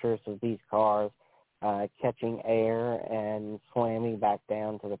pictures of these cars catching air and slamming back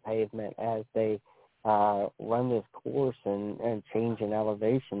down to the pavement as they run this course and change in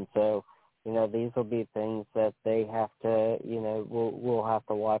elevation. So, these will be things that they have to, we'll have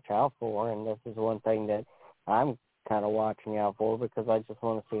to watch out for. And this is one thing that I'm kind of watching out for, because I just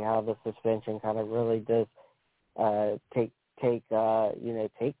want to see how the suspension kind of really does take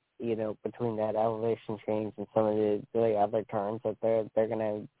between that elevation change and some of the other turns that they're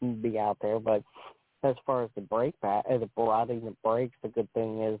going to be out there. But as far as the brake the riding the brakes, the good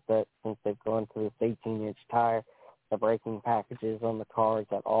thing is that since they've gone to this 18-inch tire, the braking packages on the cars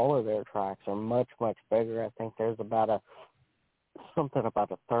at all of their tracks are much, much bigger. I think there's about something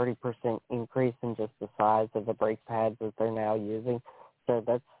about a 30% increase in just the size of the brake pads that they're now using. So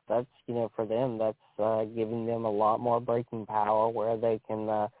that's for them, that's giving them a lot more braking power where they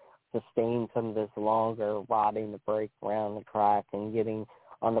can sustain some of this longer riding the brake around the track and getting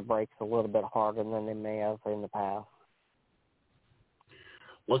on the brakes a little bit harder than they may have in the past.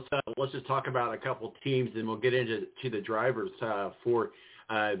 Let's just talk about a couple teams, and we'll get into the drivers for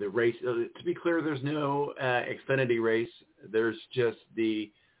the race. To be clear, there's no Xfinity race. There's just the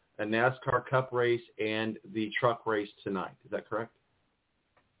NASCAR Cup race and the truck race tonight. Is that correct?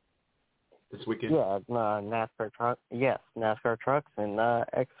 This weekend? Yeah, NASCAR truck. Yes, NASCAR trucks and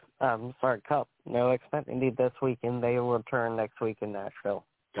Cup. No Xfinity this weekend. They will return next week in Nashville.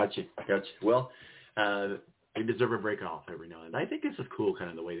 Gotcha. Well, they deserve a break off every now and then. I think this is cool, kind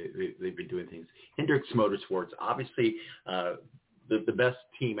of the way they've been doing things. Hendricks Motorsports, obviously the best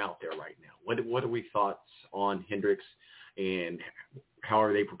team out there right now. What are we thoughts on Hendricks, and how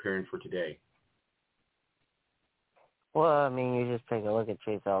are they preparing for today? Well, I mean, you just take a look at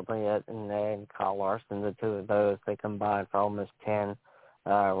Chase Elliott and Kyle Larson. The two of those, they combined for almost 10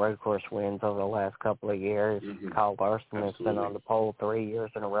 road course wins over the last couple of years. Mm-hmm. Kyle Larson has been on the pole 3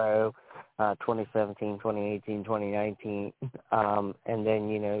 years in a row, 2017, 2018, 2019. And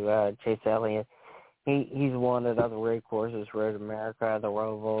then, Chase Elliott, he's won at other road courses, Road America, the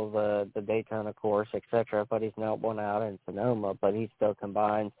Roval, the Daytona course, etc. But he's not won out in Sonoma, but he still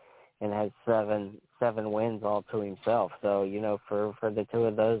combines and has seven wins all to himself. So, for the two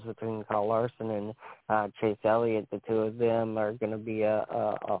of those, between Kyle Larson and Chase Elliott, the two of them are going to be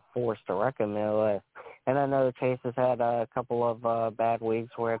a force to reckon with. And I know Chase has had a couple of bad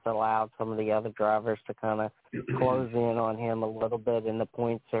weeks where it's allowed some of the other drivers to kind of close in on him a little bit in the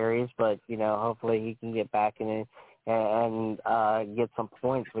point series. But, hopefully he can get back in it and get some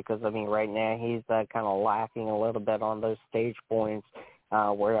points, because, I mean, right now he's kind of lacking a little bit on those stage points,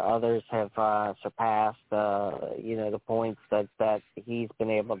 where others have surpassed, the points that he's been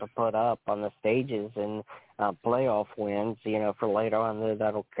able to put up on the stages and playoff wins, for later on,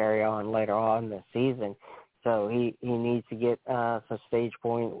 that'll carry on later on in the season. So he needs to get some stage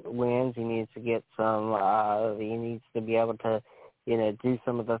point wins. He needs to get he needs to be able to, do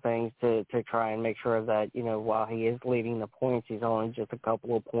some of the things to try and make sure that, while he is leading the points, he's only just a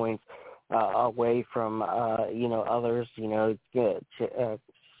couple of points away from, others,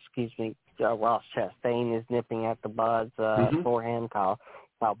 Ross Chastain is nipping at the buds for him. Kyle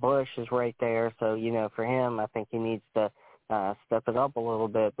Busch is right there. So, for him, I think he needs to step it up a little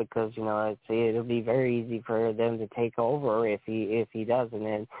bit, because it'll be very easy for them to take over if he doesn't,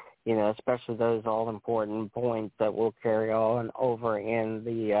 and especially those all important points that will carry on over in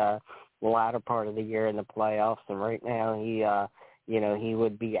the latter part of the year in the playoffs. And right now he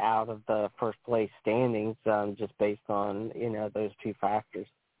would be out of the first place standings just based on those two factors.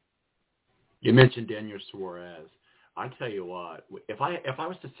 You mentioned Daniel Suarez. I tell you what, if I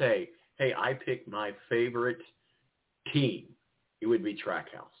was to say, hey, I picked my favorite team, it would be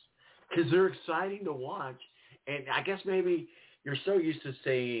Trackhouse, because they're exciting to watch. And I guess maybe you're so used to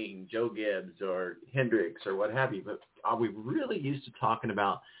saying Joe Gibbs or Hendricks or what have you, but are we really used to talking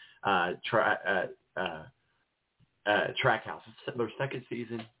about Trackhouse? Their second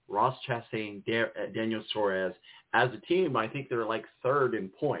season, Ross Chastain, Daniel Suarez. As a team, I think they're like third in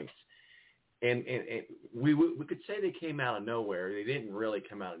points. And we could say they came out of nowhere. They didn't really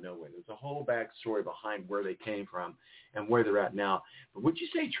come out of nowhere. There's a whole backstory behind where they came from and where they're at now. But would you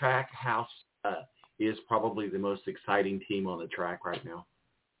say Trackhouse is probably the most exciting team on the track right now?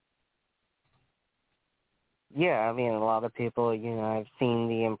 Yeah, I mean, a lot of people, I've seen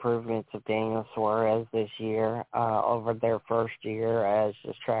the improvements of Daniel Suarez this year over their first year as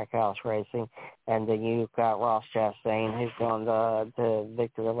just Trackhouse racing. And then you've got Ross Chastain, who's gone to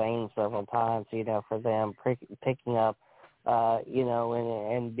victory lane several times, for them picking up,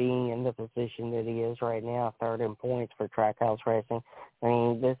 and being in the position that he is right now, third in points for Trackhouse racing. I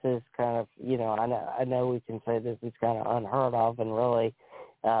mean, this is kind of, I know we can say this is kind of unheard of, and really,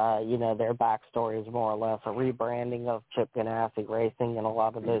 their backstory is more or less a rebranding of Chip Ganassi Racing, and a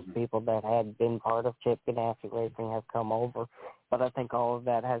lot of those people that had been part of Chip Ganassi Racing have come over. But I think all of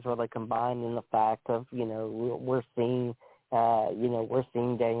that has really combined in the fact of, we're seeing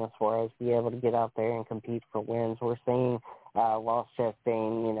Daniel Suarez be able to get out there and compete for wins. We're seeing Ross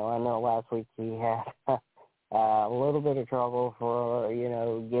Chastain, I know last week he had a little bit of trouble for,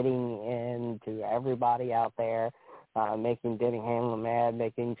 getting into everybody out there. Making Denny Hamlin mad,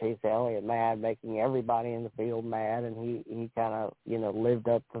 making Chase Elliott mad, making everybody in the field mad, and he kind of lived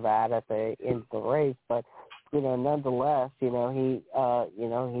up to that at the end of the race. But nonetheless, he's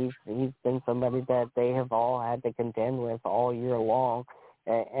been somebody that they have all had to contend with all year long,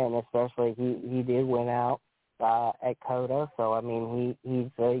 and especially he did win out at COTA. So I mean he's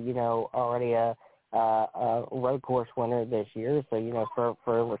already a road course winner this year. So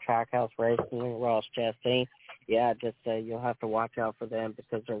for Trackhouse Racing and Ross Chastain. Yeah, just you'll have to watch out for them,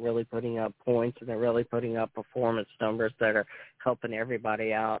 because they're really putting up points and they're really putting up performance numbers that are helping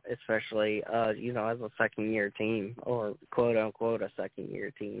everybody out, especially, as a second-year team, or quote-unquote a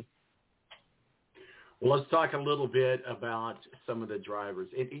second-year team. Well, let's talk a little bit about some of the drivers.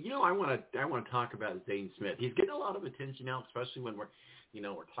 And, I want to talk about Zane Smith. He's getting a lot of attention now, especially when we're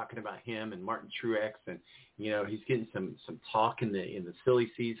talking about him and Martin Truex, and, he's getting some talk in the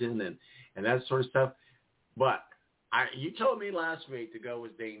silly season and that sort of stuff. But you told me last week to go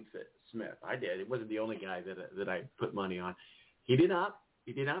with Zane Smith. I did. It wasn't the only guy that I put money on. He did not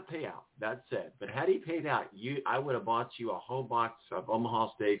pay out. That's it. But had he paid out, I would have bought you a whole box of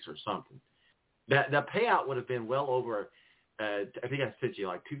Omaha steaks or something. That payout would have been well over. I think I said to you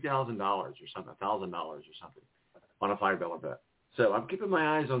like $2,000 or something, $1,000 or something on a $5 bet. So I'm keeping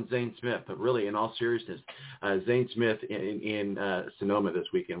my eyes on Zane Smith. But really, in all seriousness, Zane Smith in Sonoma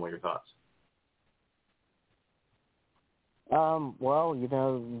this weekend. What are your thoughts? Well,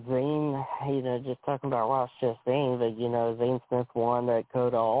 Zane, just talking about Ross Chastain, but, Zane Smith won at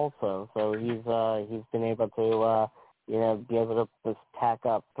COTA also. So he's been able to, be able to just tack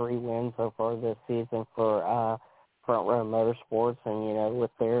up 3 wins so far this season for Front Row Motorsports. And,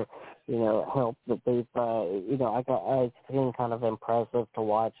 with their, help that they've, it's been kind of impressive to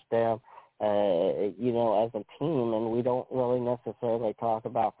watch them, as a team, and we don't really necessarily talk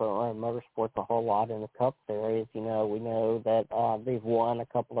about Front Row Motorsports a whole lot in the Cup Series. We know that they've won a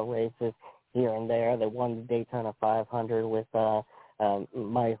couple of races here and there. They won the Daytona 500 with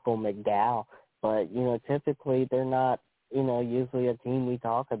Michael McDowell, but typically they're not usually a team we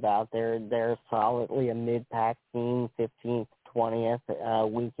talk about. They're solidly a mid-pack team, 15th,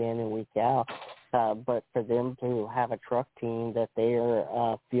 20th, week in and week out. But for them to have a truck team that they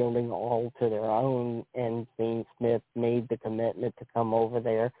are fielding all to their own, and Zane Smith made the commitment to come over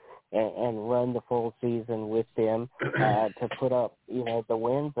there and run the full season with them to put up, the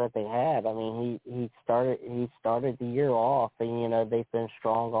wins that they had. I mean, he started the year off, and they been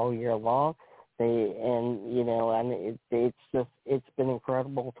strong all year long. It's been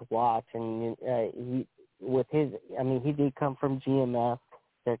incredible to watch. And he did come from GMF.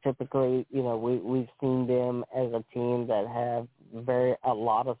 They're typically, we've seen them as a team that have a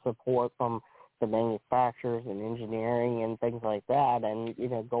lot of support from the manufacturers and engineering and things like that, and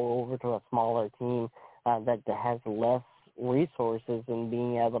go over to a smaller team that has less resources and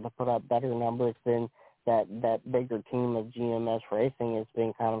being able to put up better numbers than that bigger team of GMS Racing. Has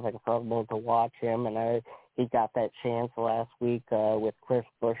been kind of incredible to watch him, and he got that chance last week with Chris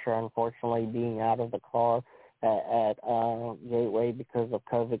Buescher unfortunately being out of the car at Gateway because of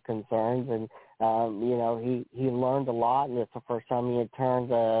COVID concerns, and he learned a lot, and it's the first time he had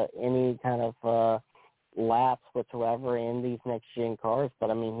turned any kind of laps whatsoever in these next-gen cars.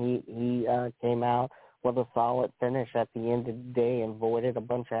 But, I mean, he came out with a solid finish at the end of the day and avoided a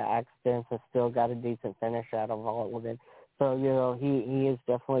bunch of accidents and still got a decent finish out of all of it. So, he is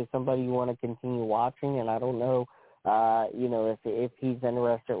definitely somebody you want to continue watching, and I don't know, if he's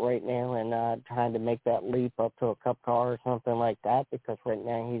interested right now in trying to make that leap up to a cup car or something like that, because right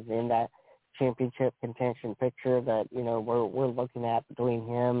now he's in that championship contention picture that, we're looking at between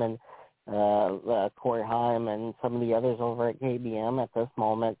him and Corey Heim and some of the others over at KBM at this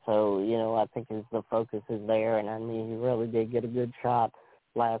moment. So, I think the focus is there, and I mean, he really did get a good shot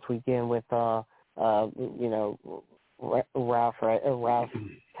last weekend with, Ralph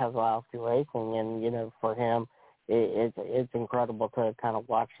Keselowski Racing, and, for him, it's incredible to kind of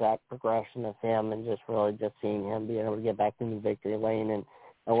watch that progression of him and just really just seeing him being able to get back in the victory lane. And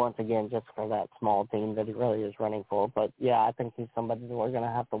once again, just for that small team that he really is running for. But, yeah, I think he's somebody that we're going to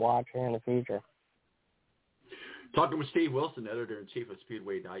have to watch here in the future. Talking with Steve Wilson, editor-in-chief of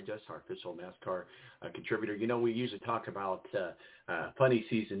Speedway Digest, our official NASCAR contributor. We usually talk about funny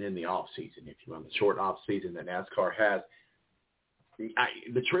season in the off-season, if you want, the short off-season that NASCAR has.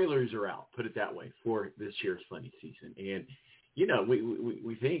 The trailers are out, put it that way, for this year's funny season. And,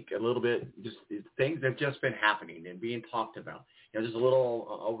 we think a little bit, just things have just been happening and being talked about. Just a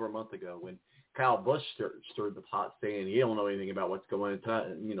little over a month ago when Kyle Busch stirred the pot saying he don't know anything about what's going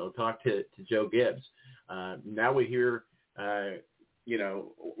on, talk to Joe Gibbs. Now we hear,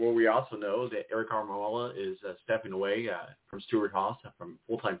 we also know that Eric Almirola is stepping away from Stewart-Haas from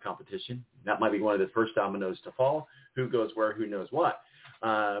full-time competition. That might be one of the first dominoes to fall. Who goes where, who knows what.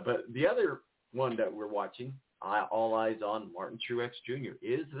 But the other one that we're watching, all eyes on Martin Truex Jr.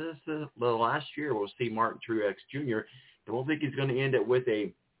 Is this the last year we'll see Martin Truex Jr.? I don't think he's going to end it with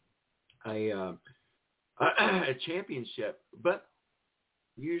a championship. But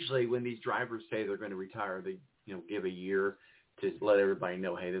usually when these drivers say they're going to retire, they give a year to let everybody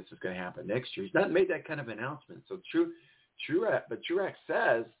know, hey, this is going to happen next year. He's not made that kind of announcement. So Truex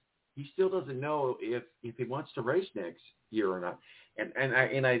says he still doesn't know if he wants to race next year or not.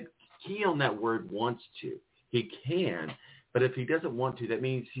 And I key on that word wants to. He can, but if he doesn't want to, that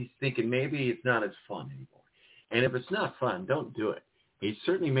means he's thinking maybe it's not as fun anymore. And if it's not fun, don't do it. He's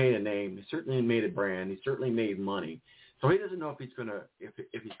certainly made a name. He's certainly made a brand. He's certainly made money. So he doesn't know if he's going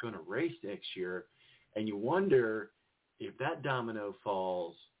to race next year. And you wonder if that domino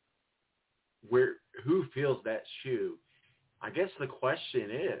falls, who fills that shoe? I guess the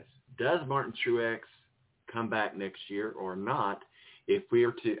question is, does Martin Truex come back next year or not? If we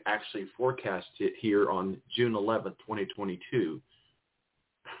are to actually forecast it here on June 11th, 2022.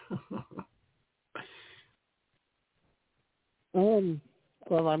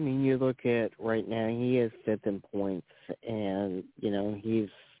 Well, I mean, you look at right now, he is fifth in points, and, he's,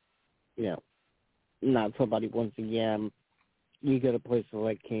 not somebody, once again, you go to places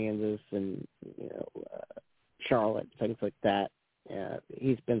like Kansas and, Charlotte, things like that.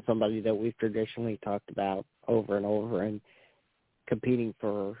 He's been somebody that we've traditionally talked about over and over, and competing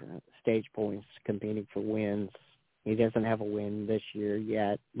for stage points, competing for wins. He doesn't have a win this year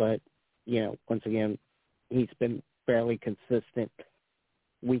yet, but, once again, he's been fairly consistent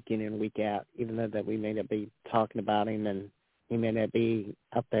week in and week out, even though that we may not be talking about him and he may not be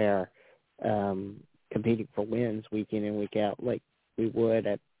up there competing for wins week in and week out like we would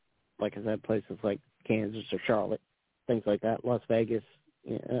at, like I said, places like Kansas or Charlotte, things like that, Las Vegas.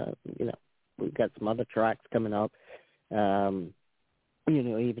 We've got some other tracks coming up.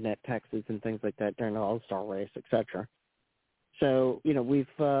 Even at Texas and things like that during the All-Star race, etc. So, we've,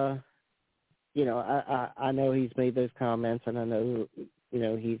 I know he's made those comments, and I know,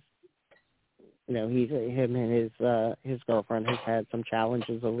 him and his girlfriend has had some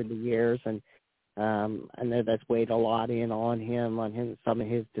challenges over the years, and I know that's weighed a lot on some of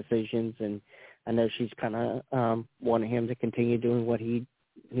his decisions, and I know she's kind of wanting him to continue doing what he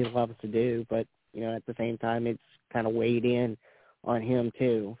loves to do, but, at the same time, it's kind of weighed in on him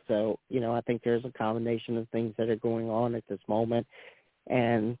too. So, I think there's a combination of things that are going on at this moment.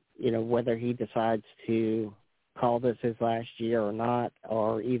 And, whether he decides to call this his last year or not,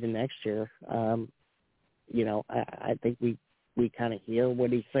 or even next year, I think we kind of hear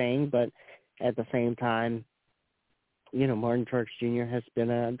what he's saying, but at the same time, Martin Truex Jr. has been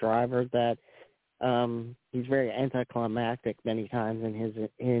a driver that he's very anticlimactic many times in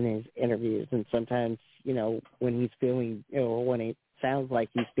his interviews, and sometimes when he's feeling, or when it sounds like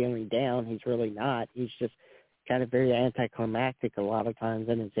he's feeling down, he's really not. He's just kind of very anticlimactic a lot of times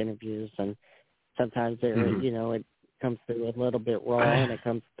in his interviews, and sometimes it comes through a little bit raw, and it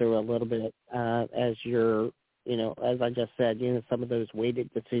comes through a little bit as you're, as I just said, some of those weighted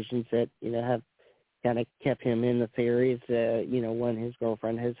decisions that have kind of kept him in the series, when his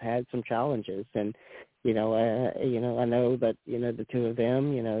girlfriend has had some challenges. And, I know that, the two of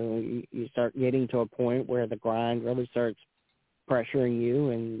them, you start getting to a point where the grind really starts pressuring you,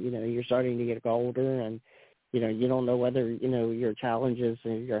 and, you're starting to get older, and, you don't know whether, your challenges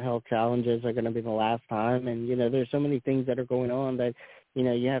and your health challenges are going to be the last time. And, there's so many things that are going on that,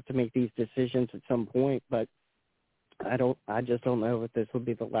 you have to make these decisions at some point, but I just don't know if this will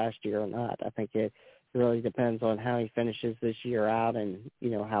be the last year or not. I think it really depends on how he finishes this year out and,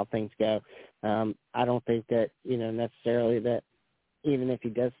 how things go. I don't think that, necessarily that even if he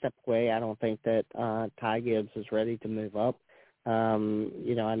does step away, I don't think that Ty Gibbs is ready to move up. I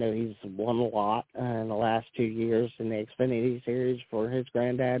know he's won a lot in the last 2 years in the Xfinity Series for his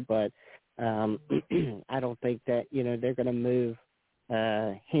granddad, but I don't think that, they're going to move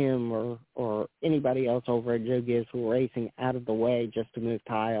him or anybody else over at Joe Gibbs Racing out of the way just to move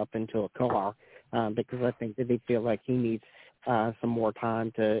Ty up into a car, because I think that they feel like he needs some more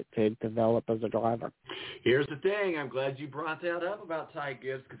time to develop as a driver. Here's the thing. I'm glad you brought that up about Ty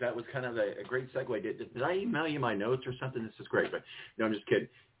Gibbs, because that was kind of a great segue. Did I email you my notes or something? This is great, but no, I'm just kidding.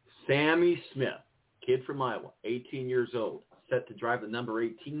 Sammy Smith, kid from Iowa, 18 years old, set to drive the number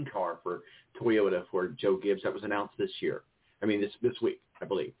 18 car for Toyota for Joe Gibbs. That was announced this year. This week, I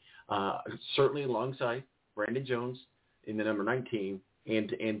believe. Certainly alongside Brandon Jones in the number 19,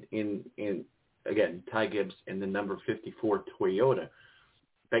 and again, Ty Gibbs in the number 54 Toyota.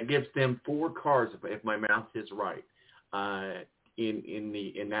 That gives them 4 cars, if my math is right,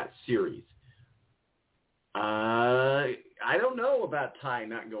 in that series. I don't know about Ty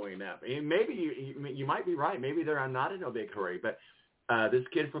not going up. Maybe you might be right. Maybe they're not in no big hurry, but this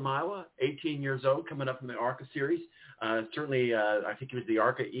kid from Iowa, 18 years old, coming up from the ARCA series. Certainly, I think he was the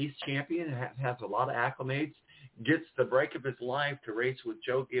ARCA East champion, has a lot of acclimates, gets the break of his life to race with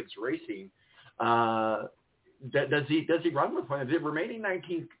Joe Gibbs Racing. Does he run with the remaining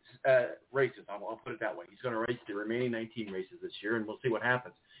 19 races? I'll put it that way. He's going to race the remaining 19 races this year, and we'll see what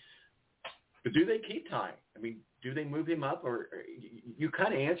happens. But do they keep Ty? Do they move him up? Or you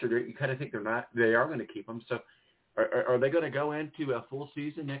kind of answered it. You kind of think they are going to keep him. So are they going to go into a full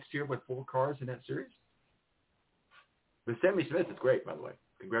season next year with 4 cars in that series? But Sammy Smith is great, by the way.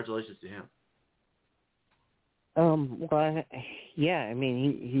 Congratulations to him. Well, yeah.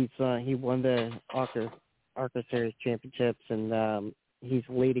 He won the ARCA Series championships, and he's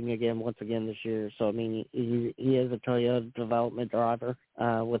leading once again this year. So he is a Toyota development driver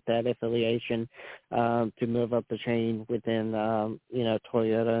with that affiliation to move up the chain within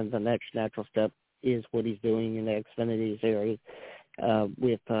Toyota. And the next natural step is what he's doing in the Xfinity Series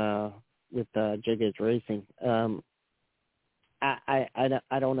with Joe Gibbs Racing.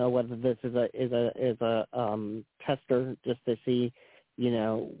 I don't know whether this is a tester just to see,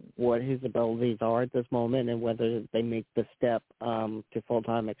 what his abilities are at this moment, and whether they make the step to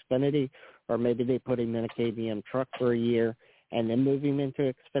full-time Xfinity, or maybe they put him in a KBM truck for a year and then move him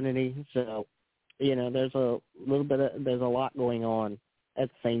into Xfinity. So, there's a lot going on at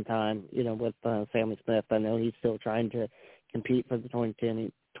the same time, with Sammy Smith. I know he's still trying to compete for the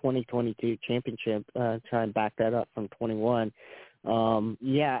 2022 championship, try and back that up from 21. I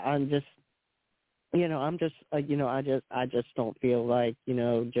just don't feel like,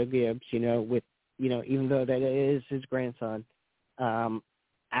 Joe Gibbs, with, even though that is his grandson,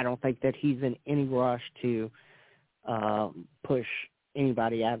 I don't think that he's in any rush to push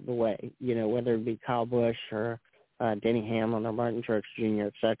anybody out of the way, whether it be Kyle Busch or Denny Hamlin or Martin Truex Jr.,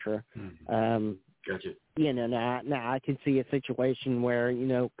 et cetera. Gotcha. Now I can see a situation where,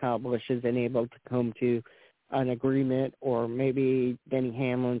 Kyle Busch is unable to come to an agreement, or maybe Denny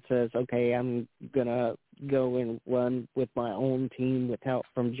Hamlin says, okay, I'm going to go and run with my own team with help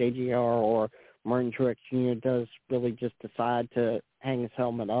from JGR, or Martin Truex Jr. does really just decide to hang his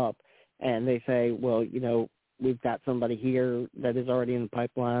helmet up, and they say, well, we've got somebody here that is already in the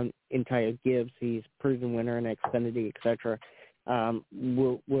pipeline, Ty Gibbs, he's proven winner in Xfinity, et cetera.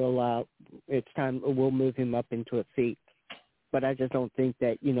 It's time, we'll move him up into a seat. But I just don't think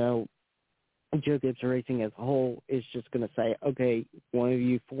that, Joe Gibbs Racing as a whole is just going to say, okay, one of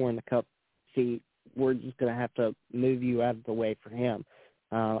you 4 in the Cup seat, we're just going to have to move you out of the way for him.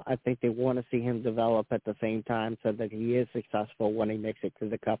 I think they want to see him develop at the same time so that he is successful when he makes it to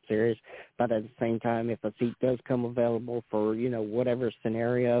the Cup Series. But at the same time, if a seat does come available for, whatever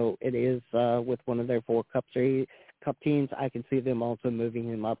scenario it is with one of their 4 Cup teams, I can see them also moving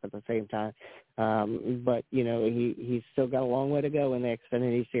him up at the same time. But, he's still got a long way to go in the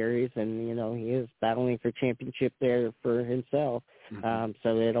Xfinity Series, and, he is battling for championship there for himself.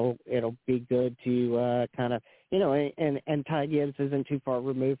 So it'll be good to kind of, and Ty Gibbs isn't too far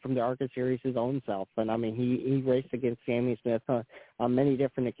removed from the ARCA Series his own self. And, I mean, he raced against Sammy Smith on many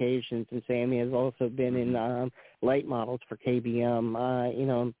different occasions, and Sammy has also been in late models for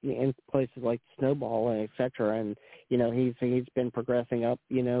KBM, in places like Snowball and et cetera. And, he's been progressing up,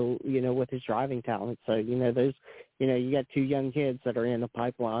 with his driving talent. So, those, you got 2 young kids that are in the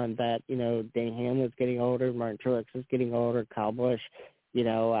pipeline that, Danny Hamlin's getting older, Martin Truex is getting older, Kyle Busch.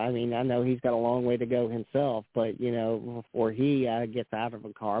 I mean, I know he's got a long way to go himself, but, before he gets out of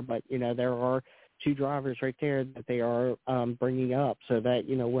a car. But, there are 2 drivers right there that they are bringing up so that,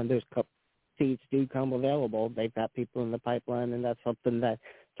 when those Cup seats do come available, they've got people in the pipeline, and that's something that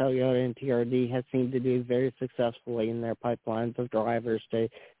Toyota and TRD has seemed to do very successfully in their pipelines of drivers to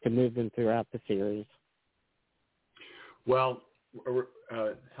move them throughout the series. Well,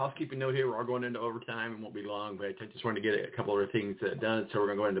 housekeeping note here, we're all going into overtime. It won't be long, but I just wanted to get a couple other things done, so we're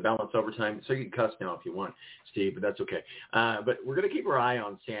going to go into balance overtime. So you can cuss now if you want, Steve, but that's okay. But we're going to keep our eye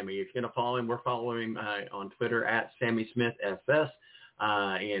on Sammy. If you're going to follow him, we're following him on Twitter at SammySmithFS,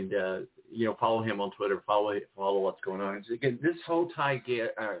 and follow him on Twitter. Follow what's going on. So again, this whole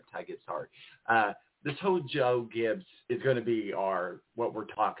this whole Joe Gibbs is going to be what we're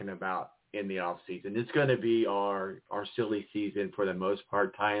talking about in the off season. It's going to be our silly season for the most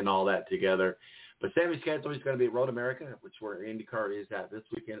part, tying all that together. But Sammy's schedule is going to be Road America, which where IndyCar is at this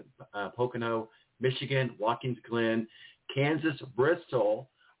weekend, Pocono, Michigan, Watkins Glen, Kansas, Bristol,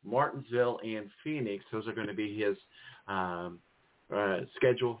 Martinsville, and Phoenix. Those are going to be his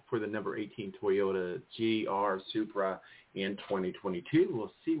schedule for the number 18 Toyota GR Supra in 2022.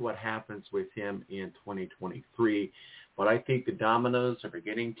 We'll see what happens with him in 2023. But I think the dominoes are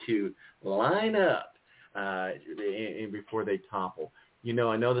beginning to line up before they topple. I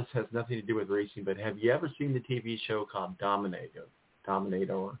know this has nothing to do with racing, but have you ever seen the TV show called Dominator?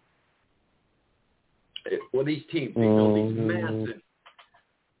 Well, these teams, they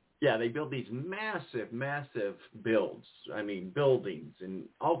build these massive builds. I mean, buildings and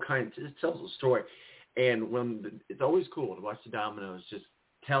all kinds. It tells a story. And it's always cool to watch the dominoes just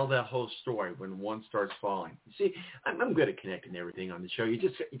tell that whole story when one starts falling. You see, I'm good at connecting everything on the show. You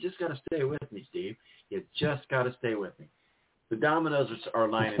just got to stay with me, Steve. You just got to stay with me. The dominoes are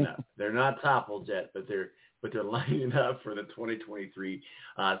lining up. They're not toppled yet, but they're lining up for the 2023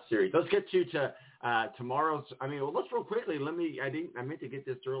 series. Let's get to tomorrow's. Let's real quickly. I meant to get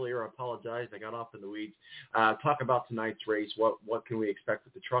this earlier. I apologize. I got off in the weeds. Talk about tonight's race. What can we expect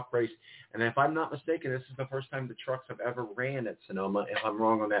with the truck race? And if I'm not mistaken, this is the first time the trucks have ever ran at Sonoma. If I'm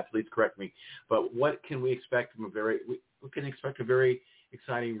wrong on that, please correct me. But what can we expect from we can expect a very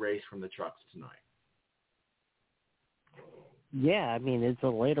exciting race from the trucks tonight. Yeah, it's a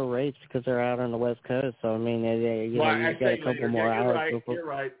later race because they're out on the West Coast. So, you've got a couple more hours. You're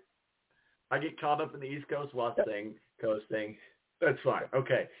right. I get caught up in the East Coast West Coast thing. That's fine.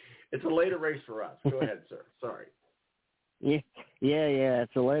 Okay. It's a later race for us. Go ahead, sir. Sorry. Yeah.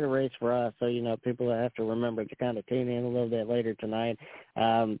 It's a later race for us. So, people have to remember to kind of tune in a little bit later tonight.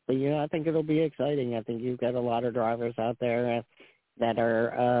 But, I think it'll be exciting. I think you've got a lot of drivers out there that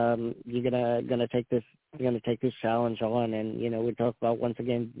are you're gonna take this challenge on, and we talked about once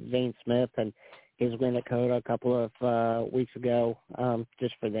again Zane Smith and his win at COTA a couple of weeks ago,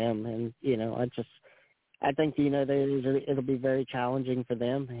 just for them, and I think it'll be very challenging for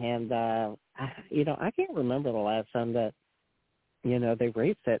them, and I can't remember the last time that they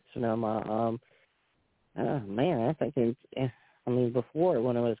raced at Sonoma. I think before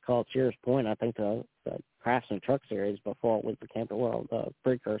when it was called Sears Point, I think the Craftsman Truck Series before it was the Camping World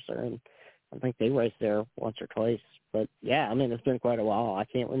precursor, and I think they raced there once or twice. But yeah, it's been quite a while. I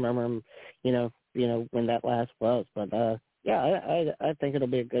can't remember, when that last was. But I think it'll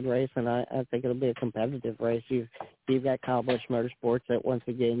be a good race, and I think it'll be a competitive race. You've got Kyle Busch Motorsports that once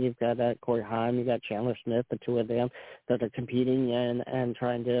again you've got Corey Heim, you've got Chandler Smith, the two of them that are competing and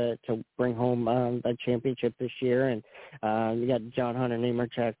trying to bring home a championship this year, and you got John Hunter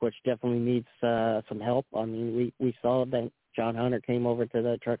Nemechek, which definitely needs some help. We saw that John Hunter came over to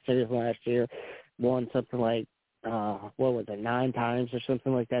the Truck Series last year, won something like 9 times or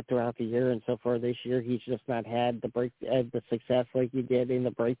something like that throughout the year, and so far this year he's just not had the success like he did in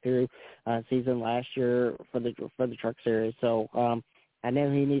the breakthrough season last year for the Truck Series. So I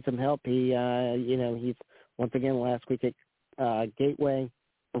know he needs some help. He's once again last week at Gateway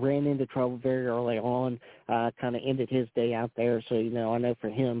ran into trouble very early on, kind of ended his day out there. So, I know for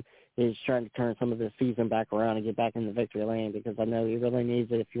him, he's trying to turn some of the season back around and get back in the victory lane, because I know he really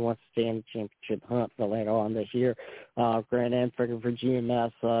needs it if he wants to stay in the championship hunt for later on this year. Grant Enfinger for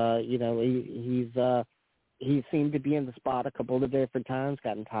GMS, he seemed to be in the spot a couple of different times,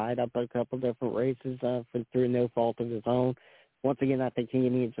 gotten tied up a couple of different races through no fault of his own. Once again, I think he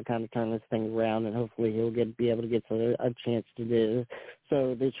needs to kind of turn this thing around, and hopefully he'll be able to get a chance to do.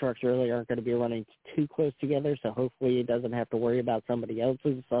 So these trucks really aren't going to be running too close together, so hopefully he doesn't have to worry about somebody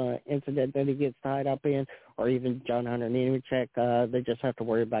else's incident that he gets tied up in, or even John Hunter Nemechek. They just have to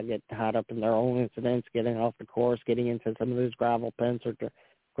worry about getting tied up in their own incidents, getting off the course, getting into some of those gravel pits or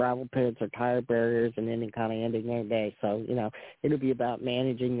tire barriers, and then kind of ending their day. So, it'll be about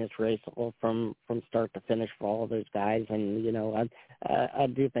managing this race from start to finish for all of those guys. And, I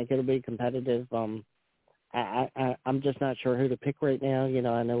do think it'll be competitive. I'm just not sure who to pick right now.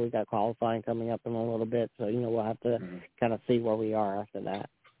 I know we've got qualifying coming up in a little bit, so, we'll have to kind of see where we are after that.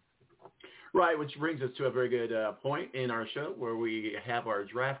 Right, which brings us to a very good point in our show where we have our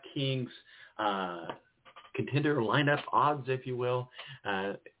DraftKings contender lineup odds, if you will.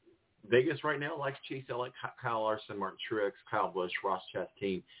 Vegas right now likes Chase Elliott, Kyle Larson, Martin Truex, Kyle Busch, Ross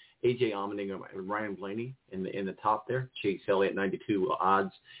Chastain, AJ Allmendinger, and Ryan Blaney in the top there. Chase Elliott 92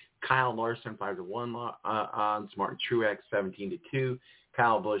 odds, Kyle Larson 5-1 odds, Martin Truex 17-2,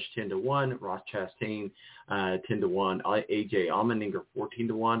 Kyle Busch 10-1, Ross Chastain 10-1, AJ Allmendinger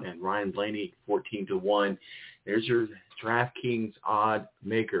 14-1, and Ryan Blaney 14-1. There's your DraftKings odd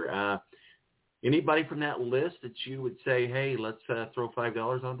maker. Anybody from that list that you would say, hey, let's throw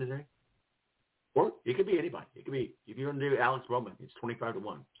 $5 on today? Or it could be anybody. It could be, if you want to do Alex Bowman, it's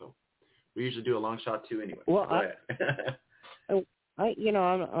 25-1. So we usually do a long shot too anyway. Well,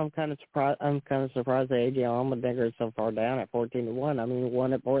 I'm kind of surprised. That AJ Allmendinger is so far down at 14-1. I mean, he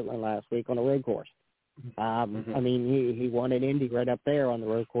won at Portland last week on a road course. I mean, he won at Indy right up there on the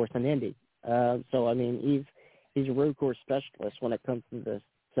road course in Indy. So I mean, he's a road course specialist when it comes to this.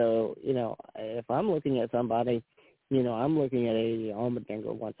 So, if I'm looking at somebody, I'm looking at AJ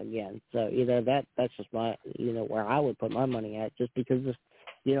Allmendinger once again. So, that's just my, where I would put my money at, just because,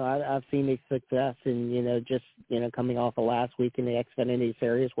 I've seen his success and, coming off of last week in the Xfinity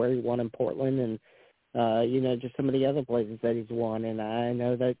Series where he won in Portland and, just some of the other places that he's won. And I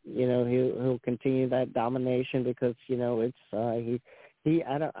know that, he'll continue that domination because,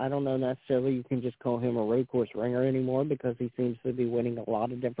 I don't know necessarily you can just call him a road course ringer anymore, because he seems to be winning a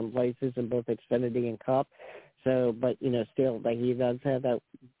lot of different places in both Xfinity and Cup. So, but, still, like, he does have that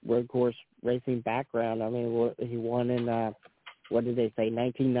road course racing background. I mean, he won in,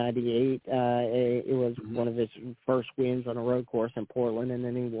 1998. It was one of his first wins on a road course in Portland, and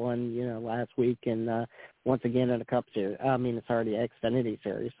then he won, last week and once again in a Cup Series. I mean, it's already Xfinity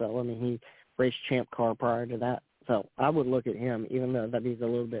Series. So, I mean, he raced Champ Car prior to that. So I would look at him, even though that he's a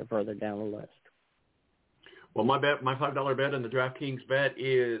little bit further down the list. Well, my $5 bet on the DraftKings bet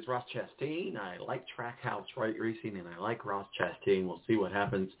is Ross Chastain. I like Trackhouse Racing, and I like Ross Chastain. We'll see what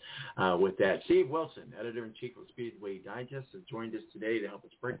happens with that. Steve Wilson, editor-in-chief of Speedway Digest, has joined us today to help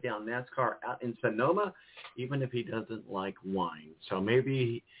us break down NASCAR out in Sonoma, even if he doesn't like wine. So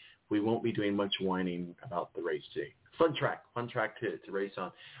maybe we won't be doing much whining about the race today. Fun track to race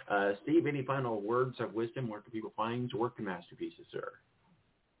on. Steve, any final words of wisdom? Where can people find your work and masterpieces, sir?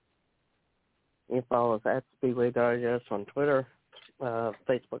 You can follow us at Speedway Digest on Twitter,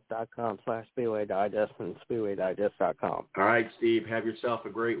 Facebook.com/Speedway Digest, and SpeedwayDigest.com. All right, Steve, have yourself a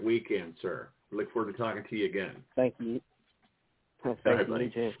great weekend, sir. We look forward to talking to you again. Thank you. Thank you,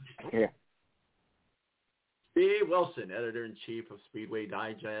 too. Yeah. Steve Wilson, editor-in-chief of Speedway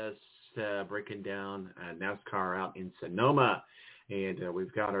Digest, breaking down NASCAR out in Sonoma. And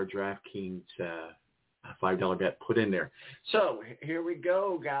we've got our DraftKings $5 bet put in there. So here we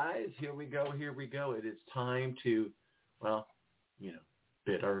go, guys. Here we go. It is time to,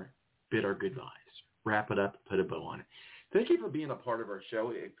 bid our goodbyes. Wrap it up, put a bow on it. Thank you for being a part of our show.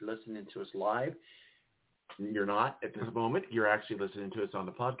 If you're listening to us live, you're not at this moment. You're actually listening to us on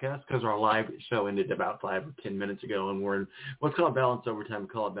the podcast, because our live show ended about 5 or 10 minutes ago, and we're in what's called balance overtime. We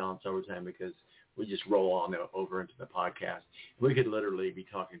call it balance overtime because we just roll on over into the podcast. We could literally be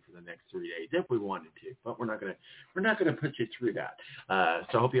talking for the next 3 days if we wanted to, but we're not gonna put you through that.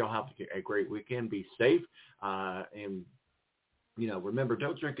 So I hope you all have a great weekend. Be safe, and remember,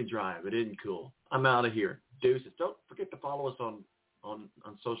 don't drink and drive. It isn't cool. I'm out of here. Deuces. Don't forget to follow us on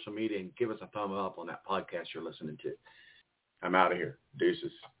social media and give us a thumb up on that podcast you're listening to. I'm out of here.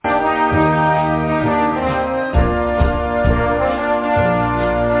 Deuces.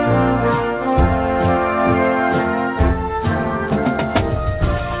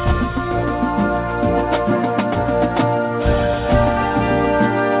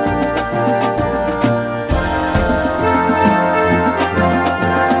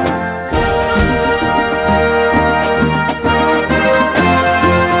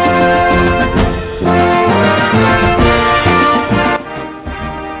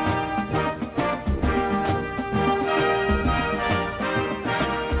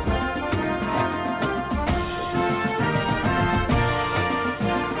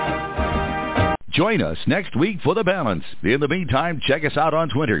 Join us next week for The Balance. In the meantime, check us out on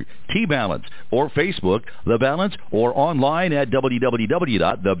Twitter, T-Balance, or Facebook, The Balance, or online at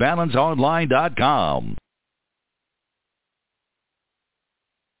www.thebalanceonline.com.